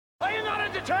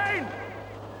entertained?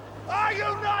 Are you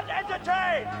not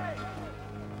entertained?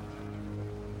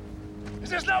 Is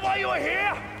this not why you are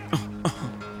here?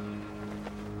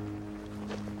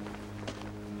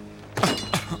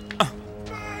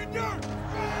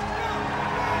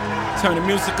 Turn the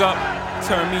music up,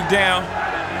 turn me down.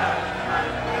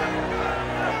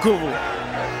 Guru,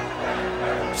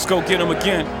 let's go get him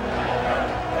again.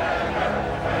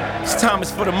 This time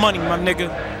is for the money, my nigga.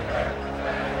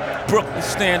 Brooklyn,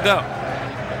 stand up.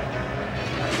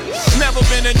 Never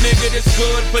been a nigga this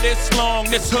good for this long,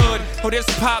 this hood, or this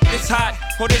pop, this hot,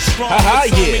 or this strong. With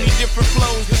so many different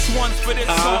flows. This one's for this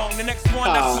song, the next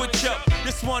one I switch up.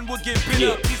 This one will get bit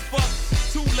up. These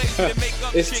fucks too lazy to make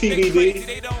up. It's shit.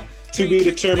 TBD. To be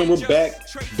determined. We're back,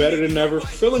 better than ever,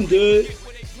 feeling good.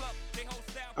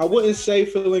 I wouldn't say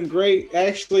feeling great.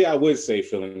 Actually, I would say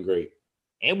feeling great.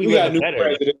 And we got a new better.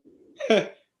 president.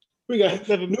 We got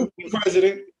a new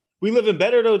president. We living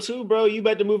better though too, bro. You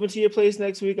about to move into your place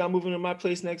next week. I'm moving to my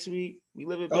place next week. We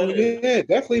living better. Oh yeah,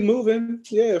 definitely moving.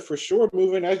 Yeah, for sure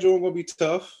moving. That joint gonna be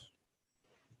tough.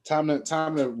 Time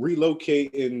to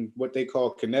relocate in what they call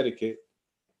Connecticut,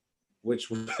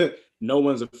 which no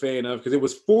one's a fan of because it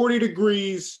was 40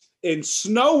 degrees and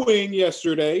snowing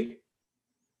yesterday.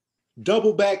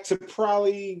 Double back to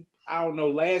probably, I don't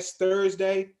know, last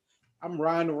Thursday. I'm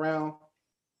riding around,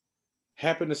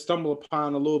 happened to stumble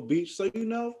upon a little beach. So,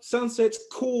 sunset's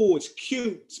cool, it's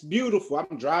cute, it's beautiful.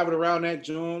 I'm driving around that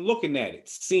joint, looking at it,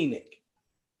 scenic.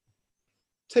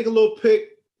 Take a little pic.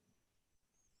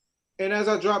 And as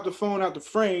I drop the phone out the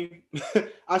frame,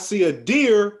 I see a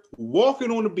deer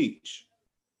walking on the beach.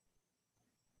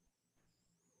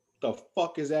 The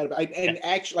fuck is that about? And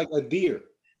actually, like a deer.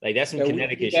 Like that's some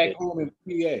Connecticut shit. Back home in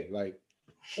PA, like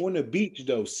on the beach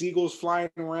though, seagulls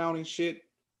flying around and shit.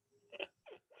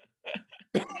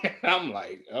 I'm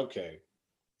like, okay.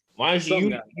 Why don't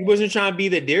you wasn't trying to be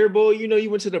the deer bull? You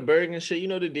went to the Berg and shit.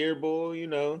 The deer bull.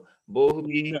 Bull who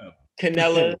be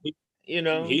Canella.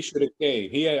 He should have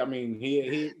came. He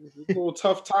a little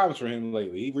tough times for him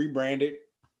lately. He rebranded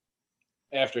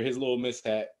after his little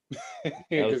mishap because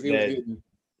he was getting,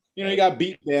 he got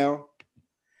beat down.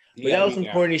 But that was some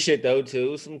corny shit though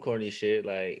too. Some corny shit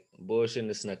like bullshit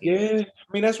and snucky. Yeah,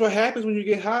 that's what happens when you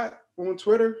get hot on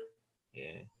Twitter.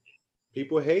 Yeah,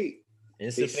 people hate.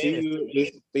 They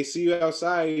see you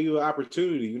outside. You an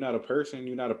opportunity. You're not a person.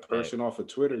 You're not a person off of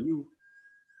Twitter. You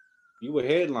a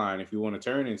headline if you want to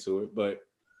turn into it. But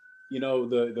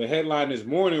the headline this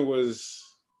morning was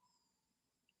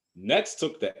Nets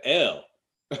took the L.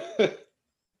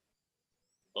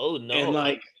 Oh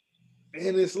no!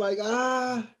 And it's like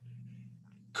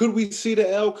could we see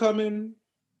the L coming?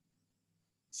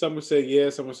 Some would say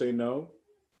yes, some would say no.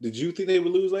 Did you think they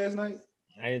would lose last night?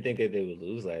 I didn't think that they would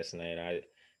lose last night.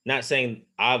 Not saying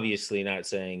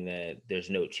that there's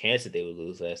no chance that they would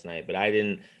lose last night, but I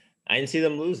didn't see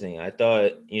them losing. I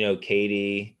thought,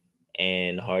 KD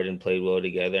and Harden played well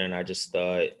together, and I just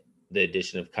thought the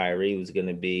addition of Kyrie was going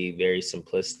to be very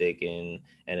simplistic and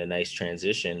a nice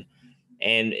transition.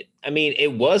 And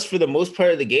it was for the most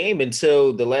part of the game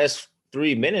until the last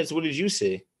 3 minutes. What did you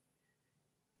see?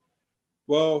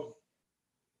 Well,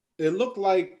 it looked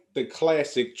like the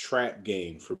classic trap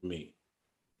game for me,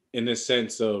 in the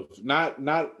sense of not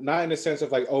in the sense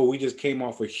of like, oh, we just came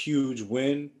off a huge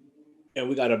win and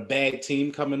we got a bad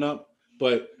team coming up,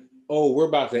 but oh, we're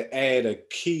about to add a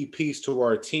key piece to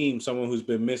our team, someone who's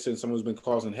been missing, someone who's been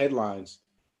causing headlines.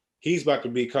 He's about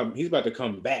to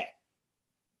come back.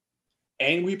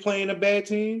 And we playing a bad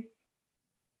team?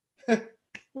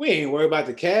 We ain't worried about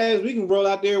the Cavs. We can roll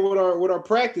out there with our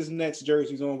practice Nets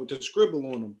jerseys on with the scribble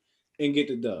on them and get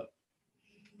the dub.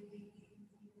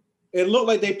 It looked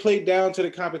like they played down to the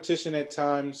competition at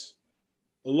times,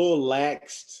 a little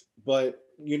laxed, but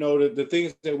the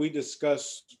things that we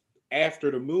discussed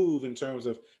after the move in terms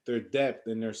of their depth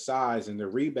and their size and their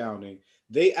rebounding,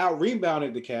 they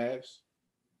out-rebounded the Cavs.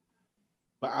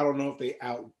 But I don't know if they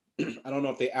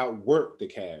outworked the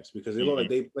Cavs because it looked like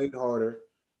they played harder.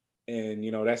 And,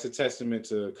 that's a testament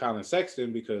to Colin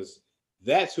Sexton because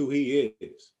that's who he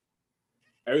is.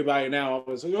 Everybody now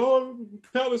was like, oh,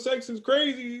 Colin Sexton's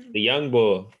crazy. The young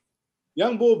bull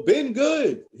been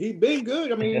good. He been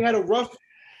good. He had a rough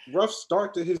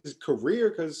start to his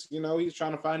career because, he's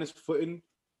trying to find his footing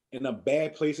in a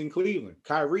bad place in Cleveland.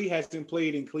 Kyrie hasn't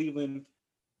played in Cleveland,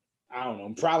 I don't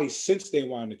know, probably since they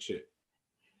won the chip.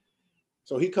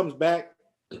 So he comes back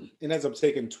and ends up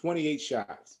taking 28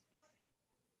 shots.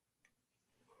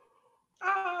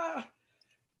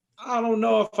 I don't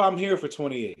know if I'm here for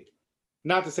 28.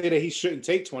 Not to say that he shouldn't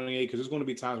take 28, because there's going to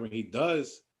be times when he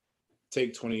does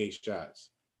take 28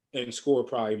 shots and score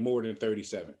probably more than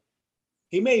 37.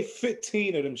 He made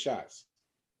 15 of them shots.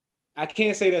 I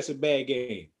can't say that's a bad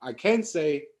game. I can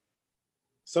say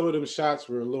some of them shots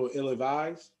were a little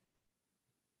ill-advised,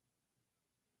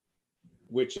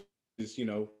 which is,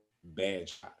 bad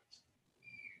shots.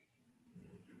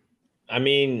 I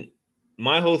mean,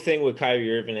 my whole thing with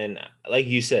Kyrie Irving, and like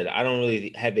you said, I don't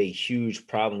really have a huge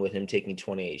problem with him taking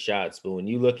 28 shots. But when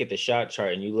you look at the shot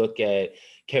chart and you look at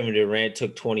Kevin Durant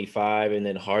took 25 and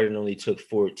then Harden only took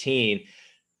 14.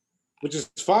 Which is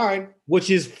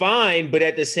fine. But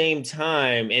at the same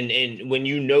time, and when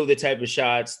you know the type of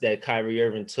shots that Kyrie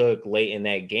Irving took late in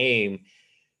that game,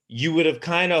 you would have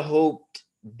kind of hoped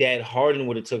that Harden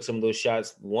would have took some of those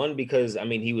shots. One, because, I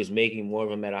mean, he was making more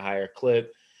of them at a higher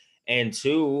clip. And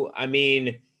two, I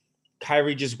mean,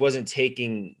 Kyrie just wasn't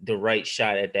taking the right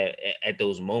shot at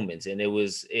those moments. And it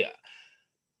was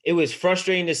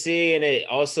frustrating to see. And it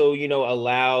also,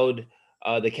 allowed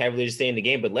the Cavaliers to stay in the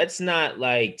game. But let's not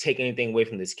take anything away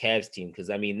from this Cavs team, because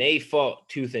I mean, they fought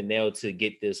tooth and nail to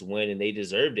get this win and they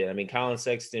deserved it. I mean, Colin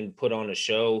Sexton put on a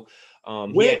show.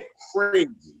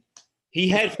 Crazy. He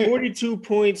had 42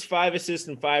 points, 5 assists,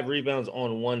 and 5 rebounds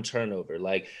on 1 turnover.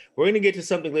 We're going to get to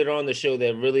something later on the show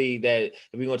that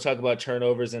we're going to talk about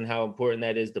turnovers and how important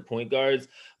that is to point guards.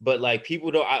 But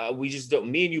people don't, we just don't,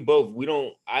 me and you both, we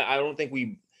don't, I don't think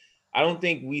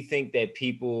we think that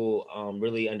people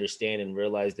really understand and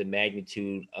realize the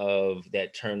magnitude of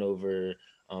that turnover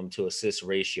to assist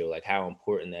ratio, how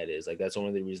important that is. That's one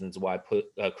of the reasons why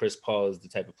Chris Paul is the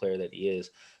type of player that he is.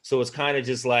 So it's kind of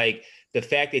just the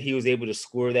fact that he was able to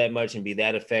score that much and be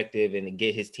that effective and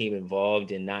get his team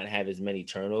involved and not have as many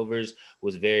turnovers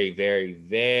was very, very,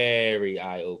 very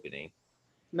eye-opening.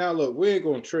 Now, look, we ain't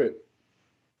going to trip.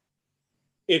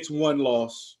 It's one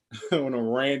loss on a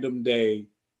random day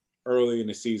early in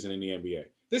the season in the NBA.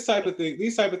 These type of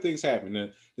things happen.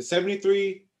 The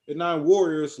 73-9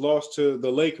 Warriors lost to the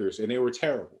Lakers and they were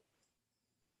terrible.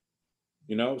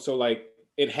 So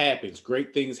it happens.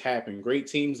 Great things happen. Great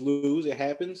teams lose. It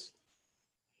happens.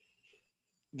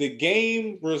 The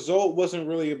game result wasn't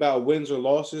really about wins or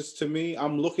losses to me.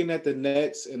 I'm looking at the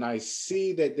Nets and I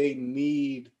see that they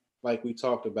need, like we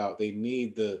talked about, they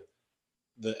need the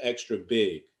extra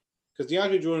big. Because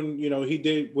DeAndre Jordan, he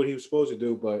did what he was supposed to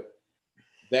do, but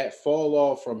that fall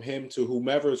off from him to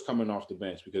whomever is coming off the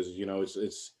bench, because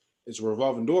it's a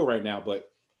revolving door right now.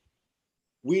 But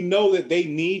we know that they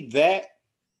need that.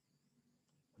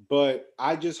 But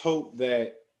I just hope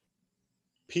that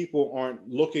people aren't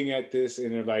looking at this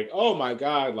and they're like, oh my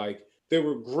God, they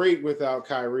were great without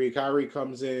Kyrie. Kyrie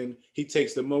comes in, he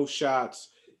takes the most shots.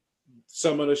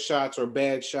 Some of the shots are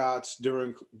bad shots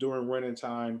during running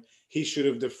time. He should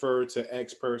have deferred to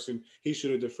X person. He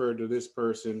should have deferred to this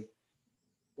person.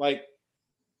 We're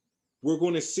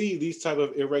going to see these type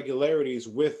of irregularities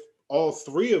with all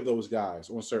 3 of those guys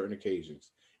on certain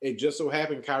occasions. It just so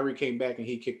happened Kyrie came back and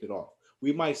he kicked it off.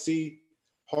 We might see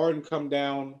Harden come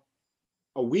down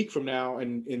a week from now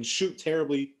and shoot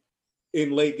terribly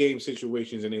in late game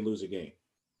situations and they lose a game.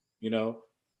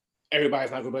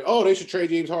 Everybody's not going to be like, oh, they should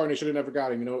trade James Harden. They should have never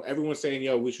got him. Everyone's saying,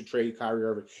 yo, we should trade Kyrie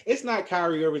Irving. It's not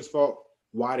Kyrie Irving's fault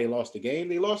why they lost the game.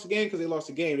 They lost the game because they lost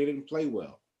the game. They didn't play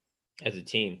well. As a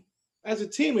team, they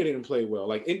didn't play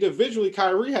well. Individually,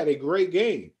 Kyrie had a great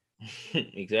game.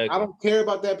 Exactly. I don't care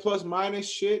about that plus minus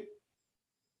shit.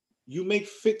 You make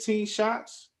 15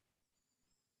 shots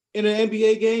in an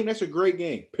NBA game, that's a great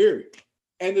game, period.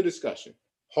 End of discussion.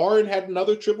 Harden had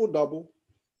another triple-double,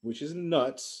 which is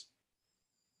nuts.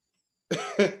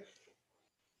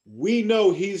 We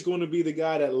know he's going to be the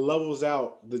guy that levels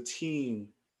out the team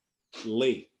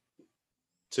late,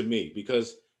 to me,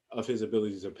 because of his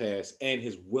ability to pass and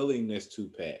his willingness to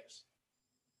pass.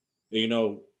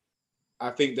 I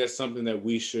think that's something that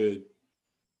we should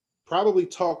probably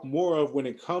talk more of when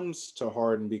it comes to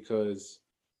Harden, because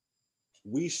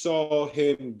we saw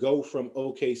him go from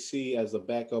OKC as a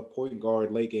backup point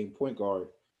guard, late game point guard,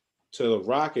 to the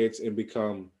Rockets and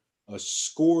become a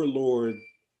score lord,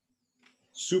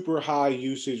 super high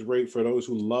usage rate for those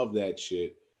who love that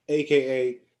shit,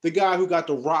 aka the guy who got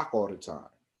the rock all the time.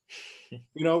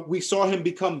 We saw him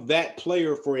become that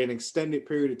player for an extended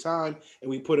period of time, and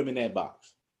we put him in that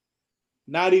box.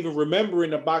 Not even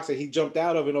remembering the box that he jumped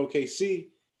out of in OKC,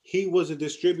 he was a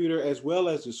distributor as well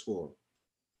as a scorer.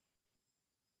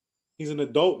 He's an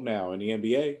adult now in the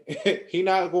NBA. He's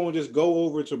not going to just go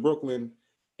over to Brooklyn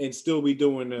and still be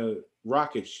doing the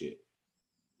Rocket shit.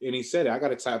 And he said, I got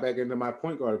to tie back into my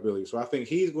point guard ability. So I think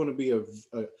he's going to be a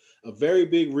very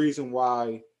big reason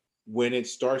why when it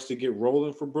starts to get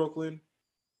rolling for Brooklyn,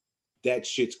 that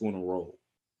shit's going to roll.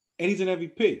 And he's an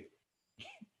MVP.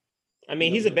 I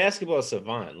mean, he's a basketball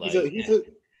savant.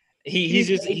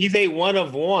 He's a one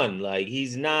of one. Like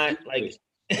he's not like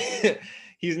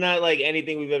he's not like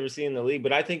anything we've ever seen in the league.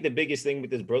 But I think the biggest thing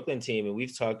with this Brooklyn team, and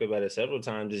we've talked about it several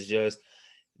times, is just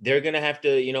they're gonna have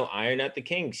to, iron out the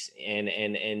kinks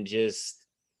and just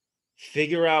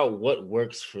figure out what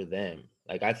works for them.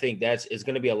 Like I think it's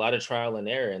gonna be a lot of trial and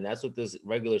error, and that's what this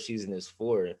regular season is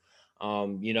for.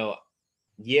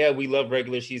 Yeah, we love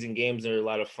regular season games. They're a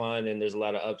lot of fun and there's a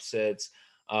lot of upsets.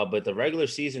 But the regular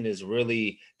season is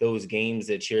really those games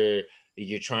that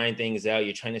you're trying things out.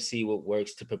 You're trying to see what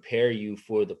works to prepare you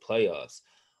for the playoffs.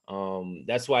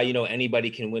 That's why,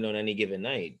 anybody can win on any given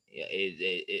night.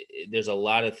 There's a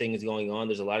lot of things going on.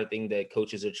 There's a lot of things that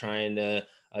coaches are trying to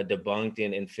debunk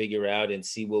and figure out and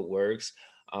see what works.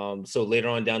 So later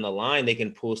on down the line, they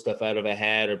can pull stuff out of a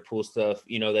hat or pull stuff,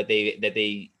 that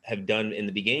they have done in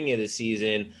the beginning of the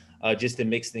season just to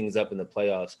mix things up in the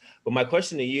playoffs. But my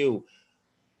question to you,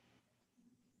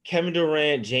 Kevin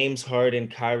Durant, James Harden,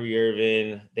 Kyrie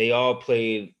Irving, they all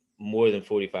played more than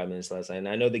 45 minutes last night. And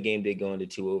I know the game did go into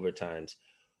 2 overtimes.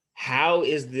 How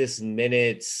is this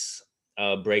minutes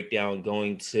breakdown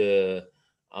going to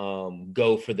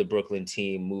go for the Brooklyn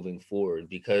team moving forward?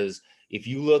 Because if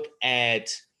you look at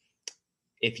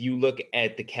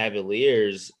the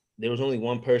Cavaliers, there was only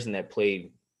one person that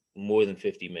played more than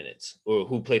 50 minutes or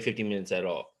who played 50 minutes at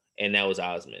all, and that was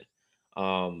Osman.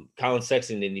 Colin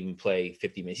Sexton didn't even play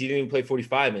 50 minutes. He didn't even play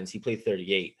 45 minutes. He played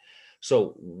 38.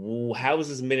 So how is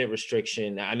this minute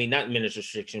restriction? I mean, not minutes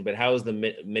restriction, but how is the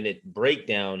minute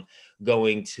breakdown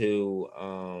going to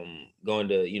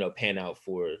pan out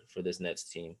for this Nets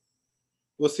team?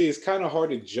 Well, see, it's kind of hard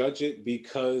to judge it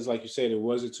because, like you said, it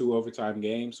was a 2 overtime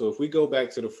game. So if we go back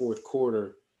to the fourth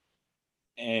quarter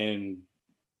and,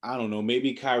 I don't know,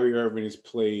 maybe Kyrie Irving has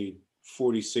played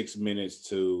 46 minutes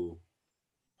to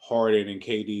Harden and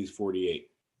KD's 48.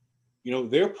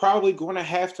 They're probably going to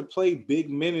have to play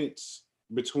big minutes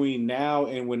between now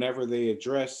and whenever they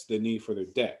address the need for their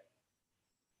depth.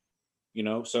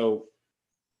 So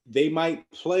they might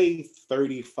play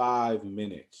 35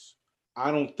 minutes. I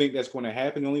don't think that's going to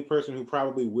happen. The only person who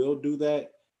probably will do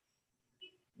that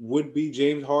would be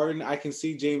James Harden. I can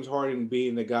see James Harden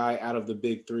being the guy out of the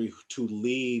big 3 to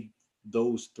lead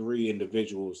those 3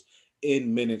 individuals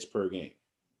in minutes per game.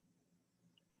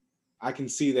 I can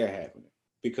see that happening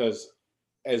because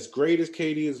as great as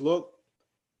KD has looked,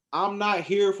 I'm not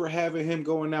here for having him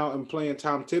going out and playing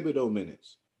Tom Thibodeau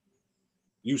minutes.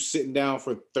 You sitting down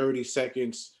for 30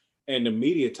 seconds and the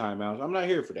media timeouts. I'm not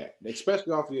here for that,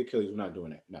 especially off the Achilles. We're not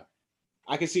doing that. No,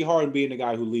 I can see Harden being the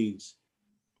guy who leads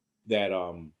that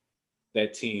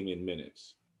team in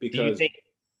minutes because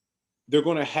they're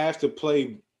going to have to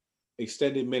play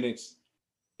extended minutes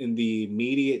in the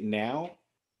immediate now.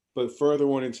 But further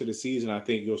on into the season, I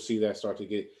think you'll see that start to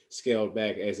get scaled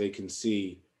back as they can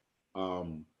see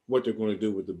what they're going to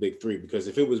do with the big 3. Because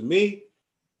if it was me,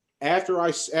 after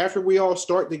we all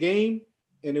start the game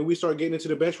and then we start getting into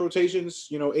the bench rotations,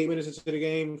 8 minutes into the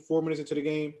game, 4 minutes into the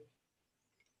game,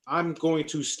 I'm going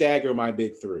to stagger my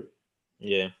big 3.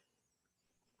 Yeah.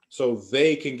 So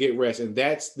they can get rest. And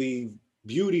that's the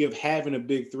beauty of having a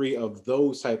big 3 of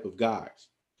those type of guys.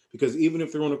 Because even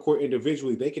if they're on the court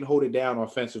individually, they can hold it down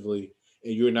offensively,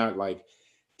 and you're not like,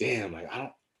 damn, like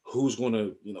who's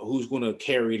gonna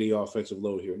carry the offensive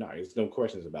load here? No, there's no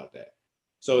questions about that.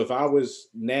 So if I was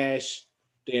Nash,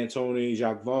 D'Antoni,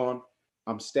 Jacques Vaughn,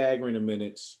 I'm staggering the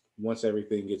minutes once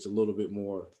everything gets a little bit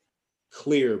more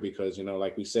clear because,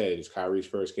 like we said, it's Kyrie's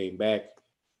first game back,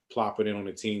 plopping in on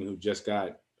a team who just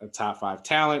got a top 5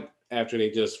 talent after they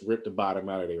just ripped the bottom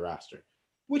out of their roster,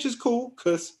 which is cool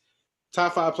because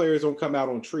top 5 players don't come out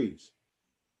on trees.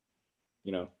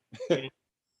 Nothing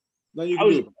you can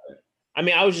do about it. I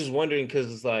mean, I was just wondering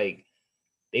because it's like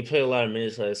they played a lot of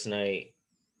minutes last night,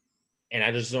 and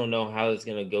I just don't know how it's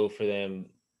going to go for them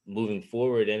moving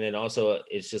forward. And then also,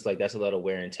 it's just like that's a lot of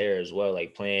wear and tear as well.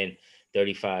 Like playing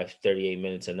 35, 38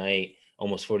 minutes a night,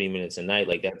 almost 40 minutes a night,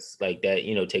 like that's like that,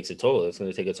 takes a toll. It's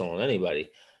going to take a toll on anybody.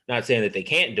 Not saying that they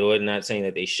can't do it, not saying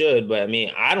that they should, but I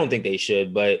mean, I don't think they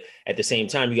should. But at the same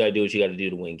time, you got to do what you got to do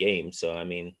to win games. So, I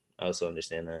mean, I also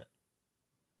understand that.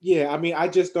 Yeah, I mean, I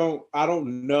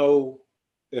don't know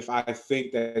if I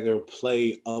think that they'll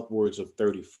play upwards of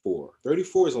 34.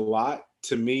 34 is a lot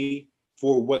to me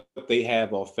for what they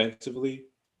have offensively.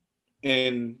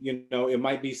 And, it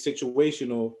might be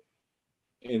situational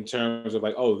in terms of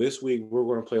like, oh, this week we're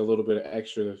going to play a little bit of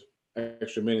extra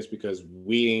minutes because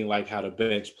we ain't like how the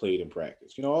bench played in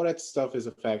practice. All that stuff is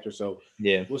a factor. So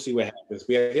yeah, we'll see what happens.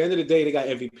 But at the end of the day, they got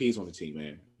MVPs on the team,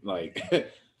 man.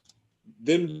 Like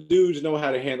them dudes know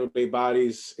how to handle their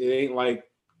bodies. It ain't like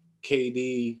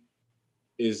KD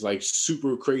is like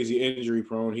super crazy injury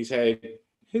prone. He's had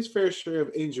his fair share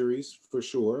of injuries for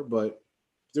sure, but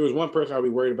if there was one person I'd be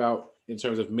worried about in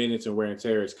terms of minutes and wear and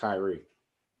tear, it's Kyrie.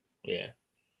 Yeah.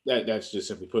 That's just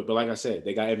simply put. But like I said,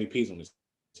 they got MVPs on this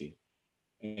team.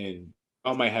 And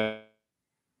I might have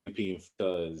MVP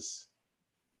because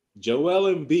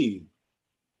Joel Embiid,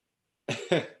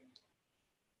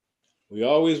 we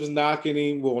always was knocking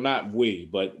him. Well, not we,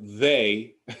 but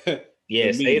they.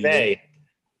 Yeah, say they.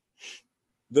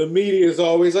 The media is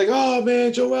always like, oh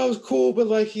man, Joel's cool, but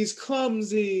like he's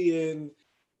clumsy and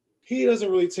he doesn't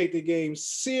really take the game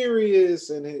serious,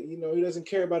 and he doesn't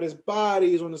care about his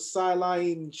body. He's on the sideline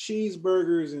eating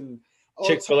cheeseburgers and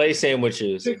Chick-fil-A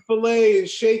sandwiches. Chick-fil-A and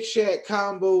Shake Shack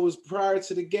combos prior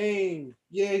to the game.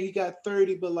 Yeah, he got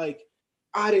 30, but like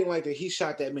I didn't like that he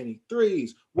shot that many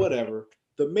threes. Whatever.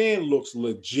 The man looks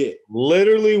legit.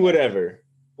 Literally whatever.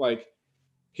 Like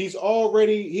he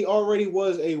already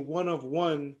was a one of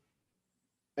one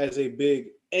as a big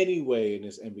anyway in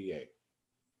this NBA.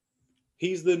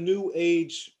 He's the new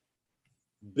age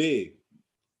big.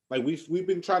 Like we've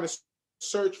been trying to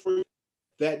search for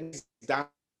that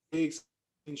big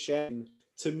Shaq.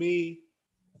 To me,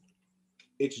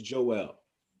 it's Joel.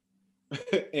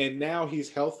 And now he's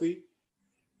healthy,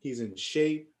 he's in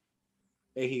shape,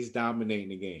 and he's dominating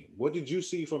the game. What did you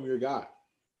see from your guy?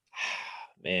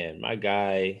 Man, my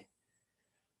guy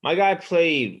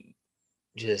played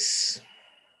just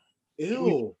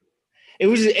ill.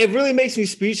 It really makes me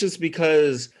speechless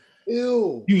because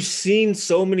ill. You've seen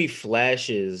so many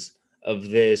flashes of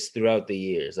this throughout the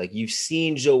years. Like you've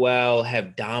seen Joel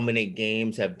have dominant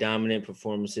games, have dominant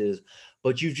performances,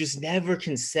 but you've just never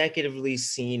consecutively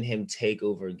seen him take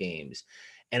over games.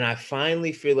 And I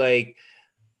finally feel like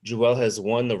Joel has,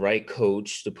 one, the right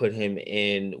coach to put him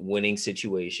in winning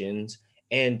situations.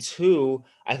 And two,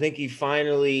 I think he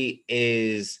finally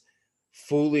is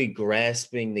fully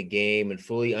grasping the game and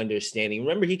fully understanding.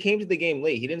 Remember, he came to the game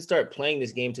late. He didn't start playing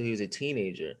this game till he was a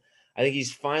teenager. I think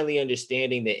he's finally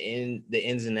understanding the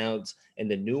ins and outs and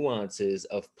the nuances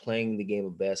of playing the game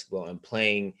of basketball and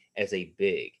playing as a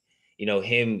big.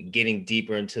 Him getting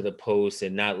deeper into the post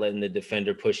and not letting the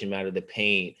defender push him out of the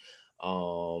paint.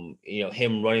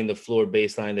 Him running the floor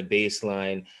baseline to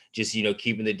baseline, just,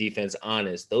 keeping the defense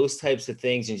honest, those types of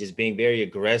things, and just being very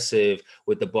aggressive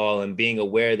with the ball and being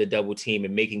aware of the double team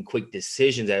and making quick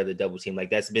decisions out of the double team. Like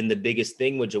that's been the biggest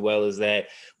thing with Joel, is that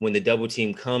when the double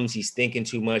team comes, he's thinking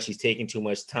too much, he's taking too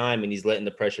much time, and he's letting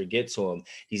the pressure get to him.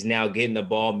 He's now getting the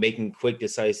ball, making quick,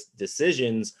 decisive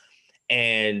decisions,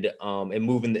 and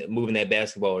moving that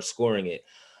basketball or scoring it.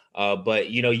 But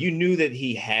you knew that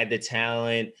he had the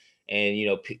talent. And,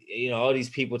 all these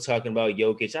people talking about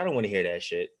Jokic, I don't want to hear that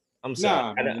shit. I'm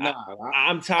sorry.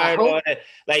 I'm tired of all that.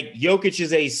 Like, Jokic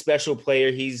is a special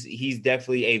player. He's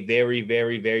definitely a very,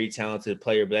 very, very talented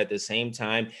player. But at the same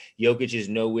time, Jokic is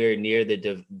nowhere near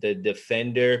the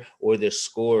defender or the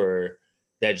scorer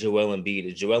that Joel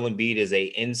Embiid is. Joel Embiid is a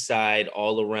inside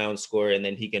all-around scorer, and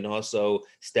then he can also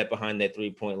step behind that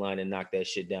three-point line and knock that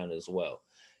shit down as well.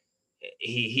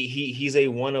 He's a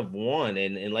one of one,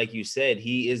 and like you said,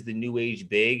 he is the new age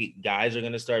big. Guys are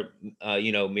going to start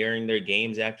mirroring their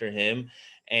games after him,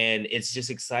 and it's just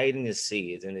exciting to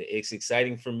see it. And it's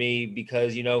exciting for me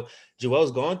because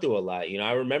Joel's gone through a lot.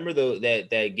 I remember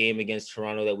that game against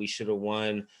Toronto that we should have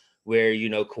won, where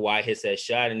Kawhi hits that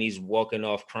shot and he's walking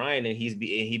off crying, and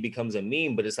he becomes a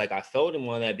meme. But it's like I felt him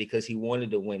on that because he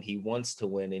wanted to win. He wants to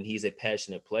win, and he's a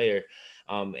passionate player.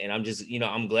 And I'm just,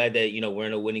 I'm glad that, we're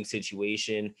in a winning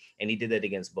situation, and he did that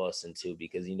against Boston too,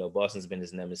 because, Boston's been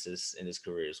his nemesis in his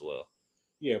career as well.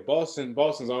 Yeah.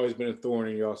 Boston's always been a thorn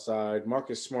in your side.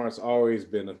 Marcus Smart's always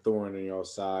been a thorn in your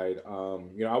side. I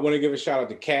want to give a shout out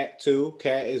to Cat too.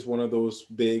 Cat is one of those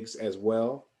bigs as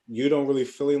well. You don't really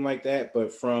feel him like that,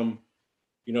 but from,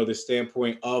 the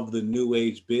standpoint of the new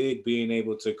age big, being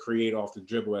able to create off the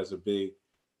dribble as a big,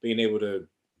 being able to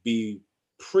be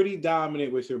pretty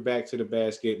dominant with your back to the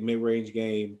basket, mid-range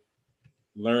game,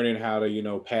 learning how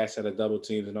to, pass out of double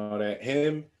teams and all that.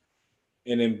 Him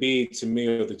and Embiid, to me,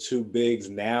 are the two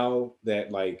bigs now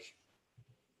that, like,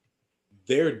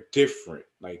 they're different.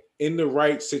 Like, in the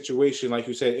right situation, like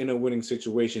you said, in a winning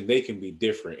situation, they can be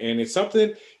different. And it's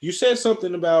something, you said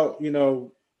something about,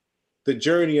 the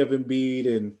journey of Embiid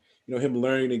and, him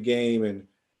learning the game and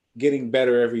getting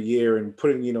better every year and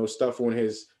putting, stuff on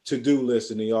his to-do list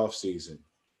in the offseason.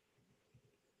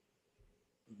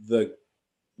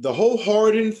 The whole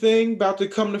Harden thing about to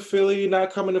come to Philly,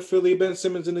 not coming to Philly, Ben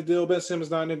Simmons in the deal, Ben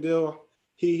Simmons not in the deal,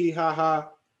 ha ha.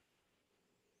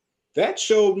 That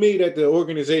showed me that the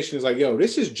organization is like, yo,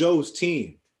 this is Joe's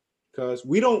team. Because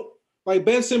we don't, like,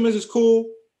 Ben Simmons is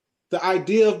cool. the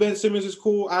idea of Ben Simmons is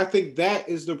cool. I think that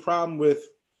is the problem with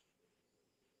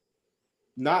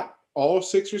not all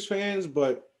Sixers fans,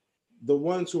 but the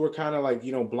ones who are kind of like,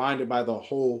 blinded by the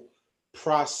whole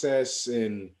process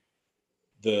and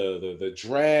the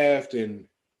draft and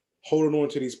holding on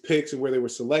to these picks and where they were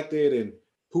selected and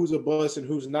who's a bust and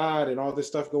who's not and all this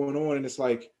stuff going on. And it's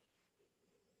like,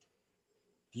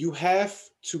 you have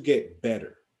to get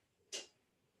better.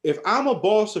 If I'm a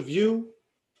boss of you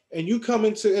and you come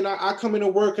into, and I come into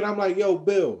work and I'm like, yo,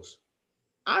 Bills,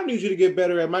 I need you to get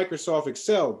better at Microsoft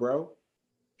Excel, bro.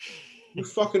 You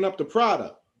fucking up the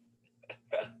product.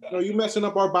 You messing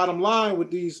up our bottom line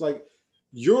with these, like,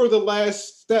 you're the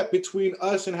last step between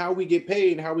us and how we get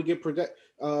paid and how we get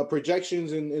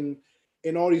projections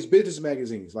in all these business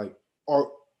magazines. Like,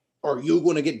 are you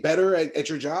going to get better at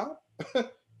your job?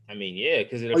 I mean, yeah,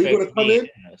 because it affects you.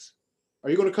 Are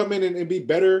you going to come in and be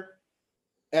better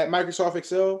at Microsoft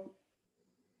Excel?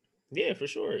 Yeah, for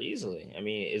sure, easily. I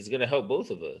mean, it's going to help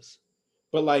both of us.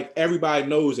 But like, everybody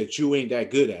knows that you ain't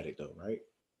that good at it, though, right?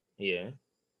 Yeah.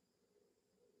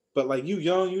 But like, you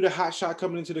young, you the hot shot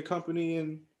coming into the company,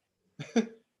 and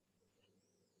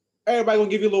everybody gonna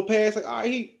give you a little pass. Like, all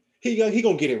right, he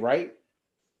gonna get it right.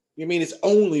 You mean it's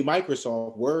only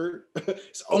Microsoft Word?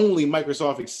 It's only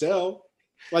Microsoft Excel.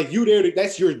 Like, you there?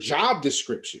 That's your job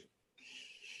description.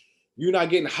 You're not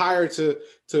getting hired to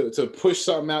push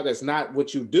something out that's not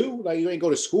what you do. Like, you ain't go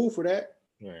to school for that.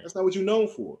 Right. That's not what you're known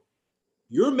for.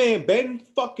 Your man, Ben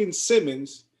fucking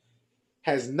Simmons,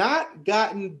 has not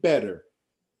gotten better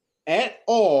at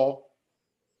all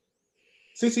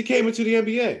since he came into the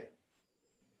NBA.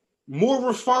 More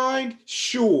refined,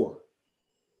 sure.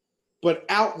 But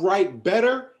outright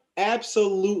better?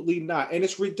 Absolutely not. And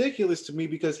it's ridiculous to me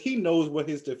because he knows what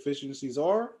his deficiencies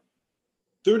are.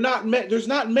 There's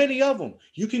not many of them.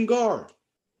 You can guard.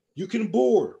 You can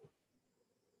board.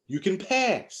 You can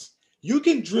pass. You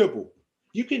can dribble.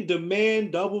 You can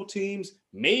demand double teams,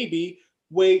 maybe.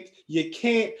 Wait, you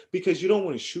can't because you don't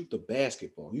want to shoot the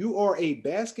basketball. You are a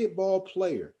basketball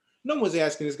player. No one's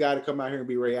asking this guy to come out here and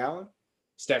be Ray Allen,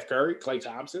 Steph Curry, Klay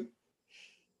Thompson,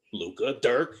 Luka,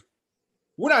 Dirk.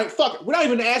 We're not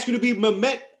even asking you to be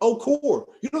Mehmet Okur.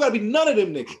 You don't got to be none of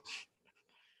them niggas.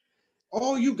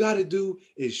 All you got to do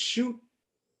is shoot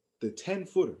the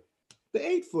 10-footer, the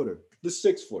 8-footer, the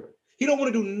 6-footer. He don't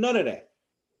want to do none of that.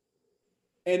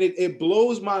 And it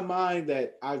blows my mind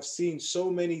that I've seen so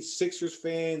many Sixers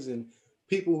fans and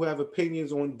people who have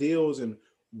opinions on deals and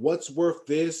what's worth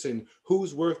this and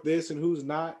who's worth this and who's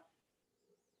not.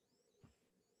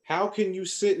 How can you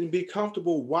sit and be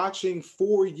comfortable watching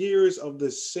 4 years of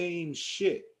the same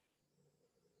shit?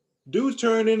 Dude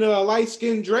turned into a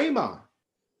light-skinned Draymond.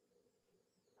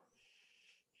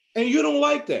 And you don't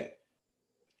like that.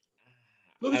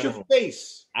 Look at your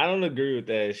face. I don't agree with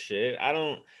that shit.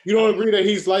 You don't agree that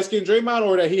he's light-skinned Draymond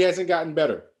or that he hasn't gotten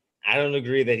better? I don't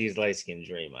agree that he's light-skinned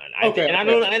Draymond.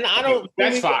 I don't.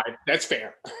 That's fine. That's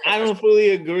fair. I don't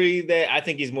fully agree that. I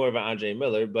think he's more of an Andre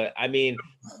Miller, but I mean,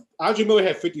 Andre Miller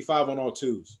had 55 on all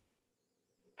twos.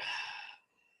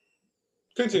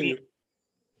 Continue.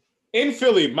 In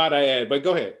Philly, might I add, but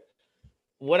go ahead.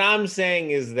 What I'm saying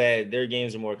is that their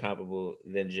games are more comparable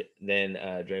than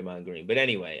Draymond Green. But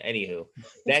anywho,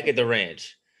 back at the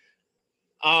ranch.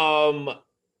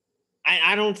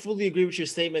 I don't fully agree with your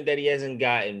statement that he hasn't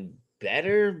gotten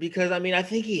better because I mean I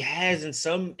think he has in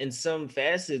some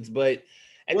facets, but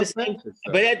at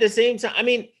the same time, I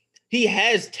mean he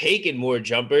has taken more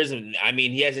jumpers. I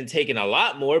mean he hasn't taken a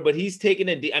lot more, but he's taken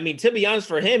to be honest,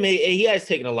 for him, he has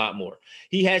taken a lot more.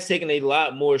 He has taken a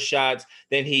lot more shots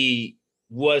than he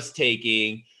was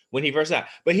taking when he first got.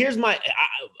 But here's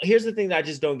the thing that I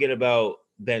just don't get about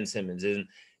Ben Simmons, and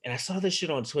I saw this shit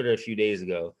on Twitter a few days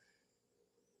ago.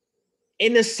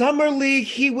 In the summer league,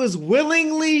 he was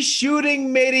willingly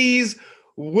shooting middies,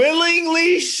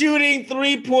 willingly shooting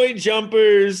 3-point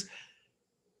jumpers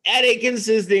at a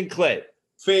consistent clip.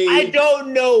 I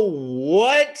don't know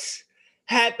what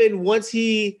happened once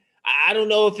I don't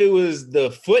know if it was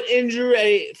the foot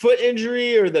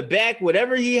injury or the back,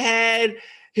 whatever he had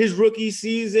his rookie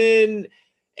season,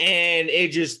 and it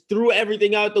just threw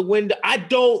everything out the window. I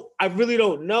really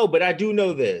don't know, but I do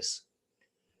know this.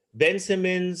 Ben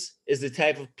Simmons is the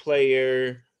type of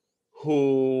player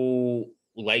who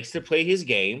likes to play his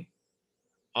game,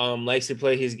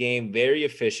 very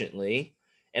efficiently.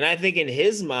 And I think in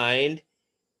his mind,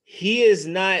 he is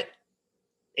not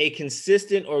a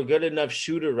consistent or good enough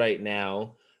shooter right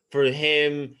now for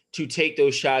him to take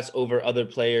those shots over other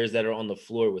players that are on the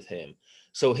floor with him.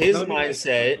 So his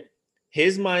mindset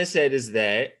is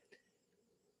that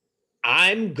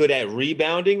I'm good at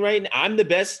rebounding right now. I'm the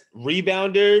best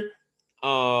rebounder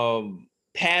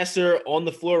passer on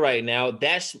the floor right now.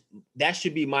 That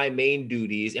should be my main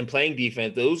duties. And playing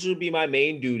defense, those should be my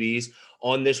main duties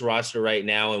on this roster right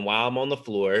now. And while I'm on the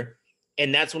floor,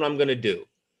 and that's what I'm gonna do.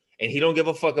 And he don't give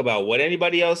a fuck about what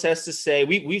anybody else has to say.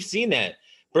 We've seen that.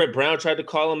 Brett Brown tried to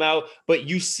call him out, but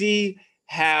you see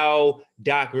how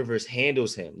Doc Rivers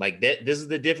handles him. Like that, this is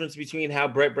the difference between how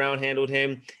Brett Brown handled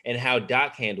him and how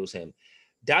Doc handles him.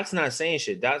 Doc's not saying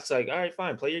shit. Doc's like, all right,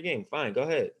 fine, play your game. Fine, go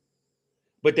ahead.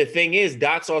 But the thing is,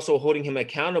 Doc's also holding him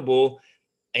accountable.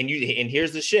 And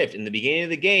here's the shift. In the beginning of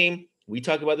the game, we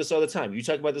talk about this all the time. You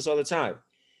talk about this all the time.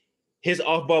 His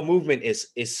off-ball movement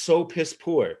is so piss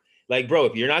poor. Like, bro,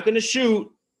 if you're not going to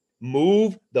shoot,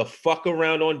 move the fuck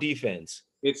around on defense.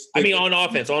 On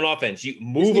offense. You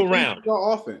move around.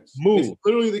 Your offense. Move. It's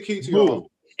literally the key to your offense.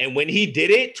 And when he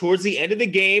did it towards the end of the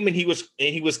game, and he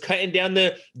was cutting down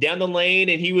the lane,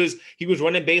 and he was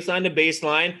running baseline to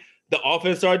baseline, the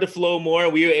offense started to flow more,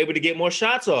 and we were able to get more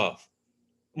shots off,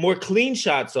 more clean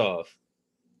shots off.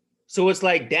 So it's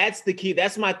like that's the key.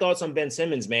 That's my thoughts on Ben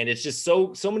Simmons, man. It's just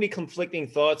so many conflicting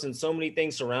thoughts and so many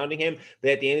things surrounding him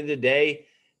that at the end of the day,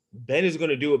 Ben is going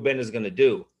to do what Ben is going to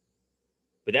do.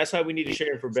 But that's why we need to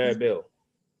share it for Brad Bill.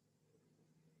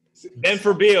 Ben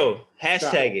for Bill.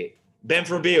 Hashtag it. Ben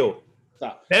for Bill.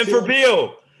 Stop. Ben for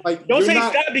Bill. Like, don't say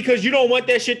stop because you don't want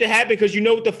that shit to happen because you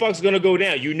know what the fuck's going to go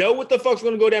down. You know what the fuck's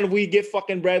going to go down if we get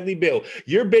fucking Bradley Bill.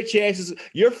 Your bitch asses,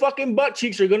 your fucking butt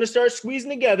cheeks are going to start squeezing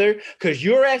together because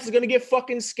your ass is going to get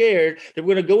fucking scared that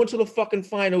we're going to go into the fucking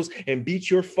finals and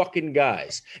beat your fucking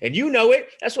guys. And you know it.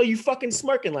 That's why you fucking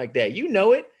smirking like that. You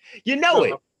know it. You know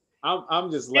it.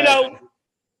 I'm just laughing. You know,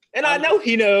 and I know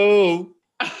he know.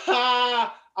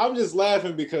 I'm just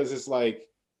laughing because it's like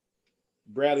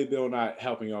Bradley Bill not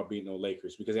helping y'all beat no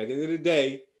Lakers because at the end of the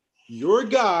day, your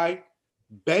guy,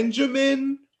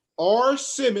 Benjamin R.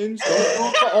 Simmons, don't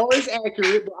know if the R is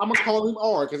accurate, but I'm going to call him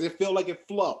R because it feel like it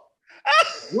flow.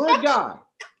 Your guy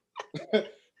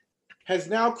has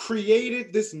now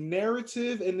created this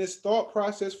narrative and this thought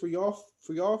process for y'all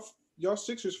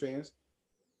Sixers fans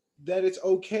that it's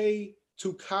okay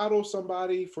to coddle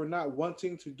somebody for not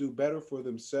wanting to do better for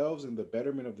themselves and the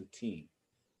betterment of the team.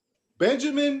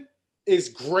 Benjamin is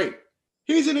great.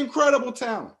 He's an incredible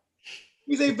talent.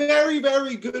 He's a very,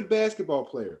 very good basketball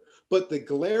player. But the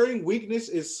glaring weakness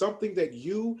is something that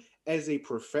you as a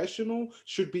professional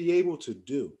should be able to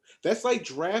do. That's like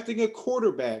drafting a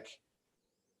quarterback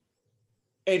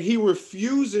and he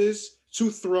refuses to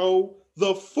throw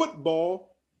the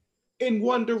football in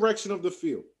one direction of the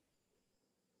field.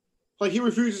 Like he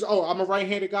refuses, I'm a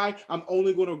right-handed guy. I'm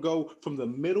only going to go from the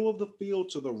middle of the field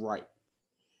to the right.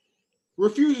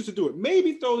 Refuses to do it.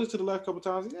 Maybe throw this to the left a couple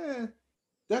times. Yeah,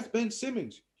 that's Ben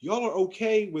Simmons. Y'all are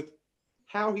okay with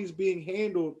how he's being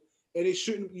handled, and it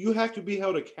shouldn't. You have to be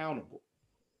held accountable.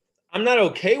 I'm not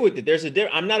okay with it.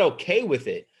 I'm not okay with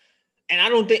it, and I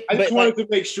don't think. I just wanted to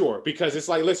make sure because it's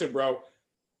like, listen, bro.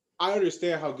 I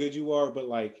understand how good you are, but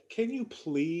like, can you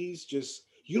please just?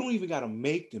 You don't even got to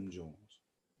make them Jones.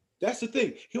 That's the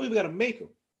thing. You don't even got to make them.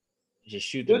 Just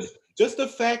shoot them. Just the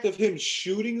fact of him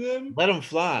shooting them. Let them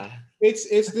fly. It's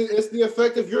the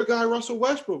effect of your guy Russell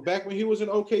Westbrook back when he was in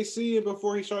OKC and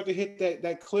before he started to hit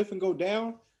that cliff and go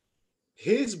down.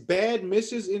 His bad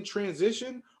misses in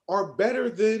transition are better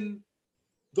than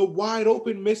the wide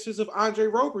open misses of Andre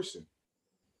Roberson.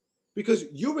 Because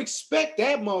you expect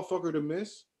that motherfucker to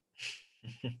miss.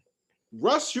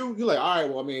 Russ, you're like, all right,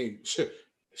 well, I mean,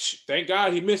 thank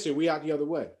God he missed it. We out the other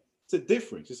way. It's a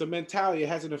difference. It's a mentality. It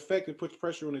has an effect that puts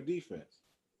pressure on the defense.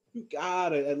 You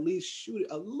gotta at least shoot it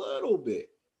a little bit.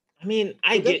 I mean,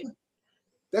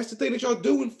 that's the thing that y'all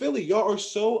do in Philly. Y'all are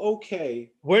so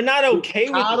okay. We're not okay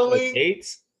with coddling.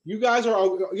 Gates. You guys are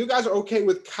okay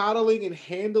with coddling and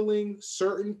handling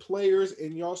certain players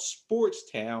in y'all sports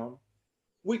town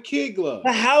with kid gloves.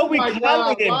 But how are we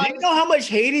coddling him? Do you know how much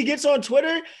hate he gets on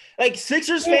Twitter? Like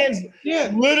Sixers fans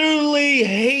literally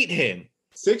hate him.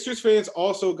 Sixers fans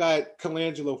also got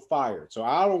Colangelo fired. So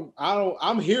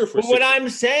I'm here for But what I'm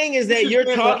saying is that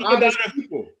you're talking about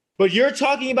people. But you're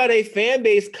talking about a fan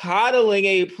base coddling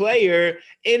a player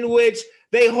in which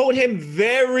they hold him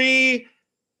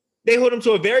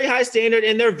to a very high standard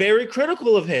and they're very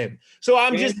critical of him. So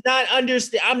I'm just not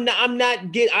understand. I'm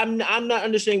not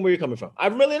understanding where you're coming from.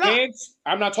 I'm really not. Fans,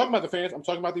 I'm not talking about the fans. I'm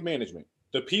talking about the management.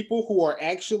 The people who are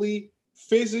actually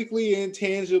physically and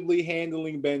tangibly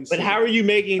handling Ben Simmons. But how are you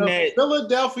making that?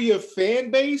 Philadelphia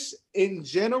fan base in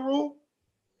general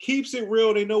keeps it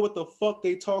real. They know what the fuck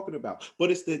they talking about. But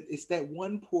it's that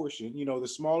one portion, the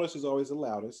smallest is always the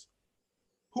loudest,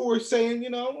 who are saying,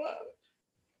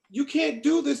 you can't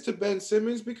do this to Ben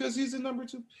Simmons because he's the number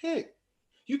 2 pick.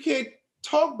 You can't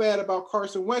talk bad about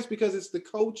Carson Wentz because it's the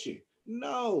coaching.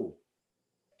 No.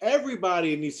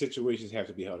 Everybody in these situations have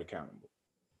to be held accountable.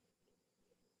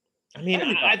 I mean,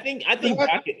 I think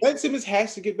Ben Simmons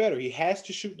has to get better. He has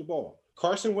to shoot the ball.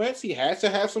 Carson Wentz, he has to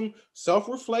have some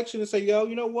self-reflection and say, yo,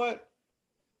 you know what?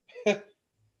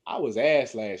 I was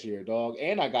ass last year, dog,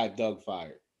 and I got Doug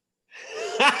fired.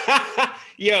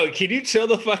 Yo, can you chill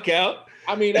the fuck out?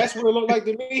 I mean, that's what it looked like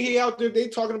to me. He out there, they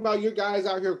talking about your guys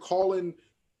out here calling,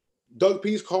 Doug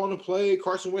Pease calling the play.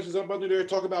 Carson Wentz is up under there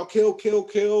talking about kill, kill,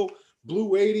 kill,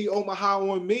 Blue 80, Omaha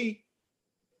on me.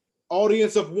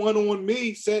 Audience of one on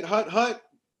me said, hut, hut.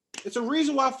 It's a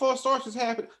reason why false starts is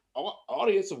happening.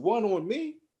 Audience of one on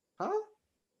me? Huh?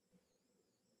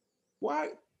 Why?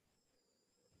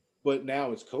 But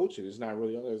now it's coaching. It's not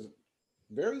really, there's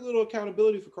very little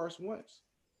accountability for Carson Wentz.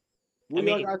 What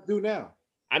do y'all guys do now?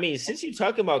 I mean, since you're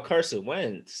talking about Carson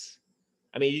Wentz,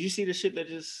 I mean, did you see the shit that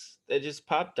just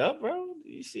popped up, bro?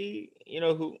 You see,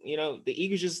 the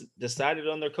Eagles just decided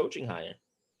on their coaching hire.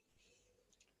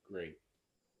 Great.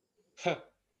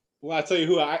 Well, I tell you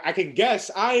who I can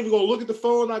guess. I ain't even gonna look at the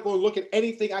phone. I'm not gonna look at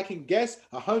anything. I can guess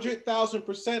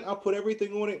 100,000%. I'll put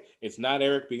everything on it. It's not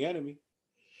Eric Bieniemy.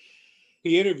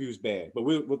 He interviews bad, but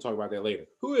we'll talk about that later.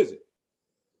 Who is it?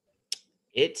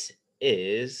 It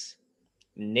is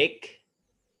Nick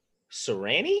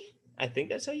Sirianni. I think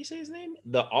that's how you say his name.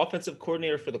 The offensive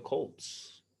coordinator for the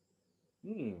Colts.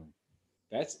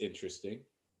 That's interesting.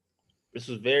 This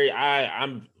was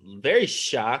I'm very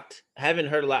shocked. I haven't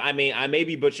heard a lot. I mean, I may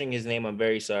be butchering his name. I'm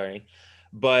very sorry.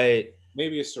 But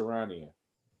maybe it's Sirianni.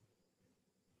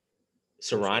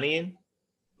 Sirianni?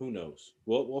 Who knows?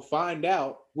 We'll find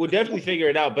out. We'll definitely figure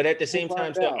it out. But at the same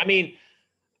time, so, I mean,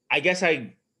 I guess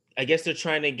they're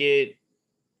trying to get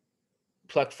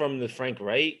plucked from the Frank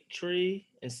Wright tree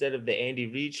instead of the Andy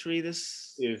Reid tree.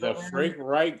 This is a Frank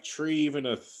Wright tree even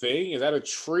a thing? Is that a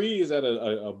tree? Is that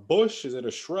a bush? Is it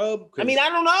a shrub? I mean, I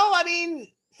don't know. I mean,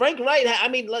 Frank Wright. I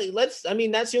mean, that's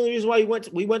the only reason why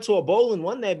we went to a bowl and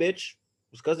won that bitch.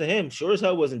 It was because of him. Sure as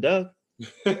hell wasn't Doug.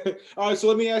 All right, so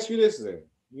let me ask you this then.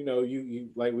 You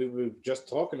like we were just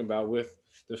talking about with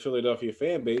the Philadelphia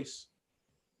fan base.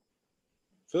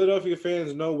 Philadelphia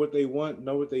fans know what they want,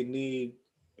 know what they need,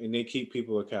 and they keep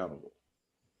people accountable.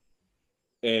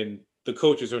 And the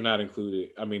coaches are not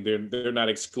included. I mean, they're not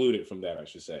excluded from that, I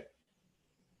should say.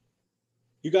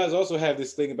 You guys also have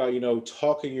this thing about,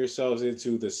 talking yourselves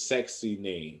into the sexy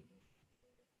name.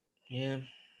 Yeah.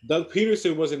 Doug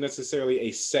Peterson wasn't necessarily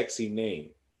a sexy name.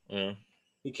 Yeah.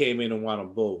 He came in and won a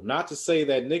bowl. Not to say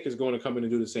that Nick is going to come in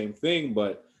and do the same thing,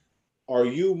 but are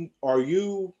you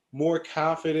more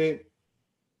confident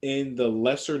in the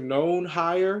lesser known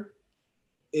hire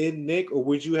in Nick, or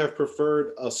would you have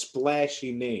preferred a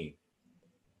splashy name?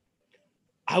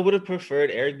 I would have preferred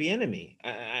Eric Bieniemy.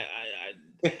 I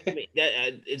mean,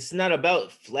 it's not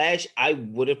about flash. I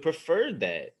would have preferred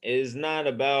that. It's not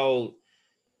about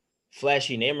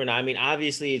flashy name or not. I mean,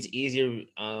 obviously, it's easier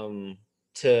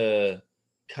to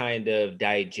kind of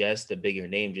digest a bigger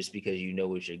name just because you know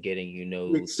what you're getting.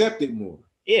 You accept it more.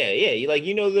 Yeah.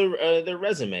 The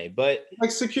resume, but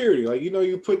like security,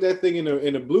 you put that thing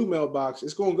in a blue mailbox,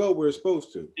 it's gonna go where it's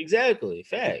supposed to. Exactly,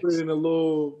 facts. Put it in a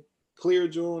little clear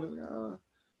joint,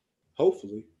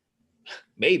 hopefully,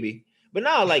 maybe, but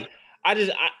no, I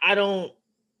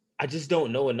just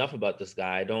don't know enough about this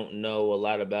guy. I don't know a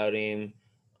lot about him.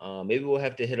 Maybe we'll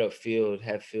have to hit up Field,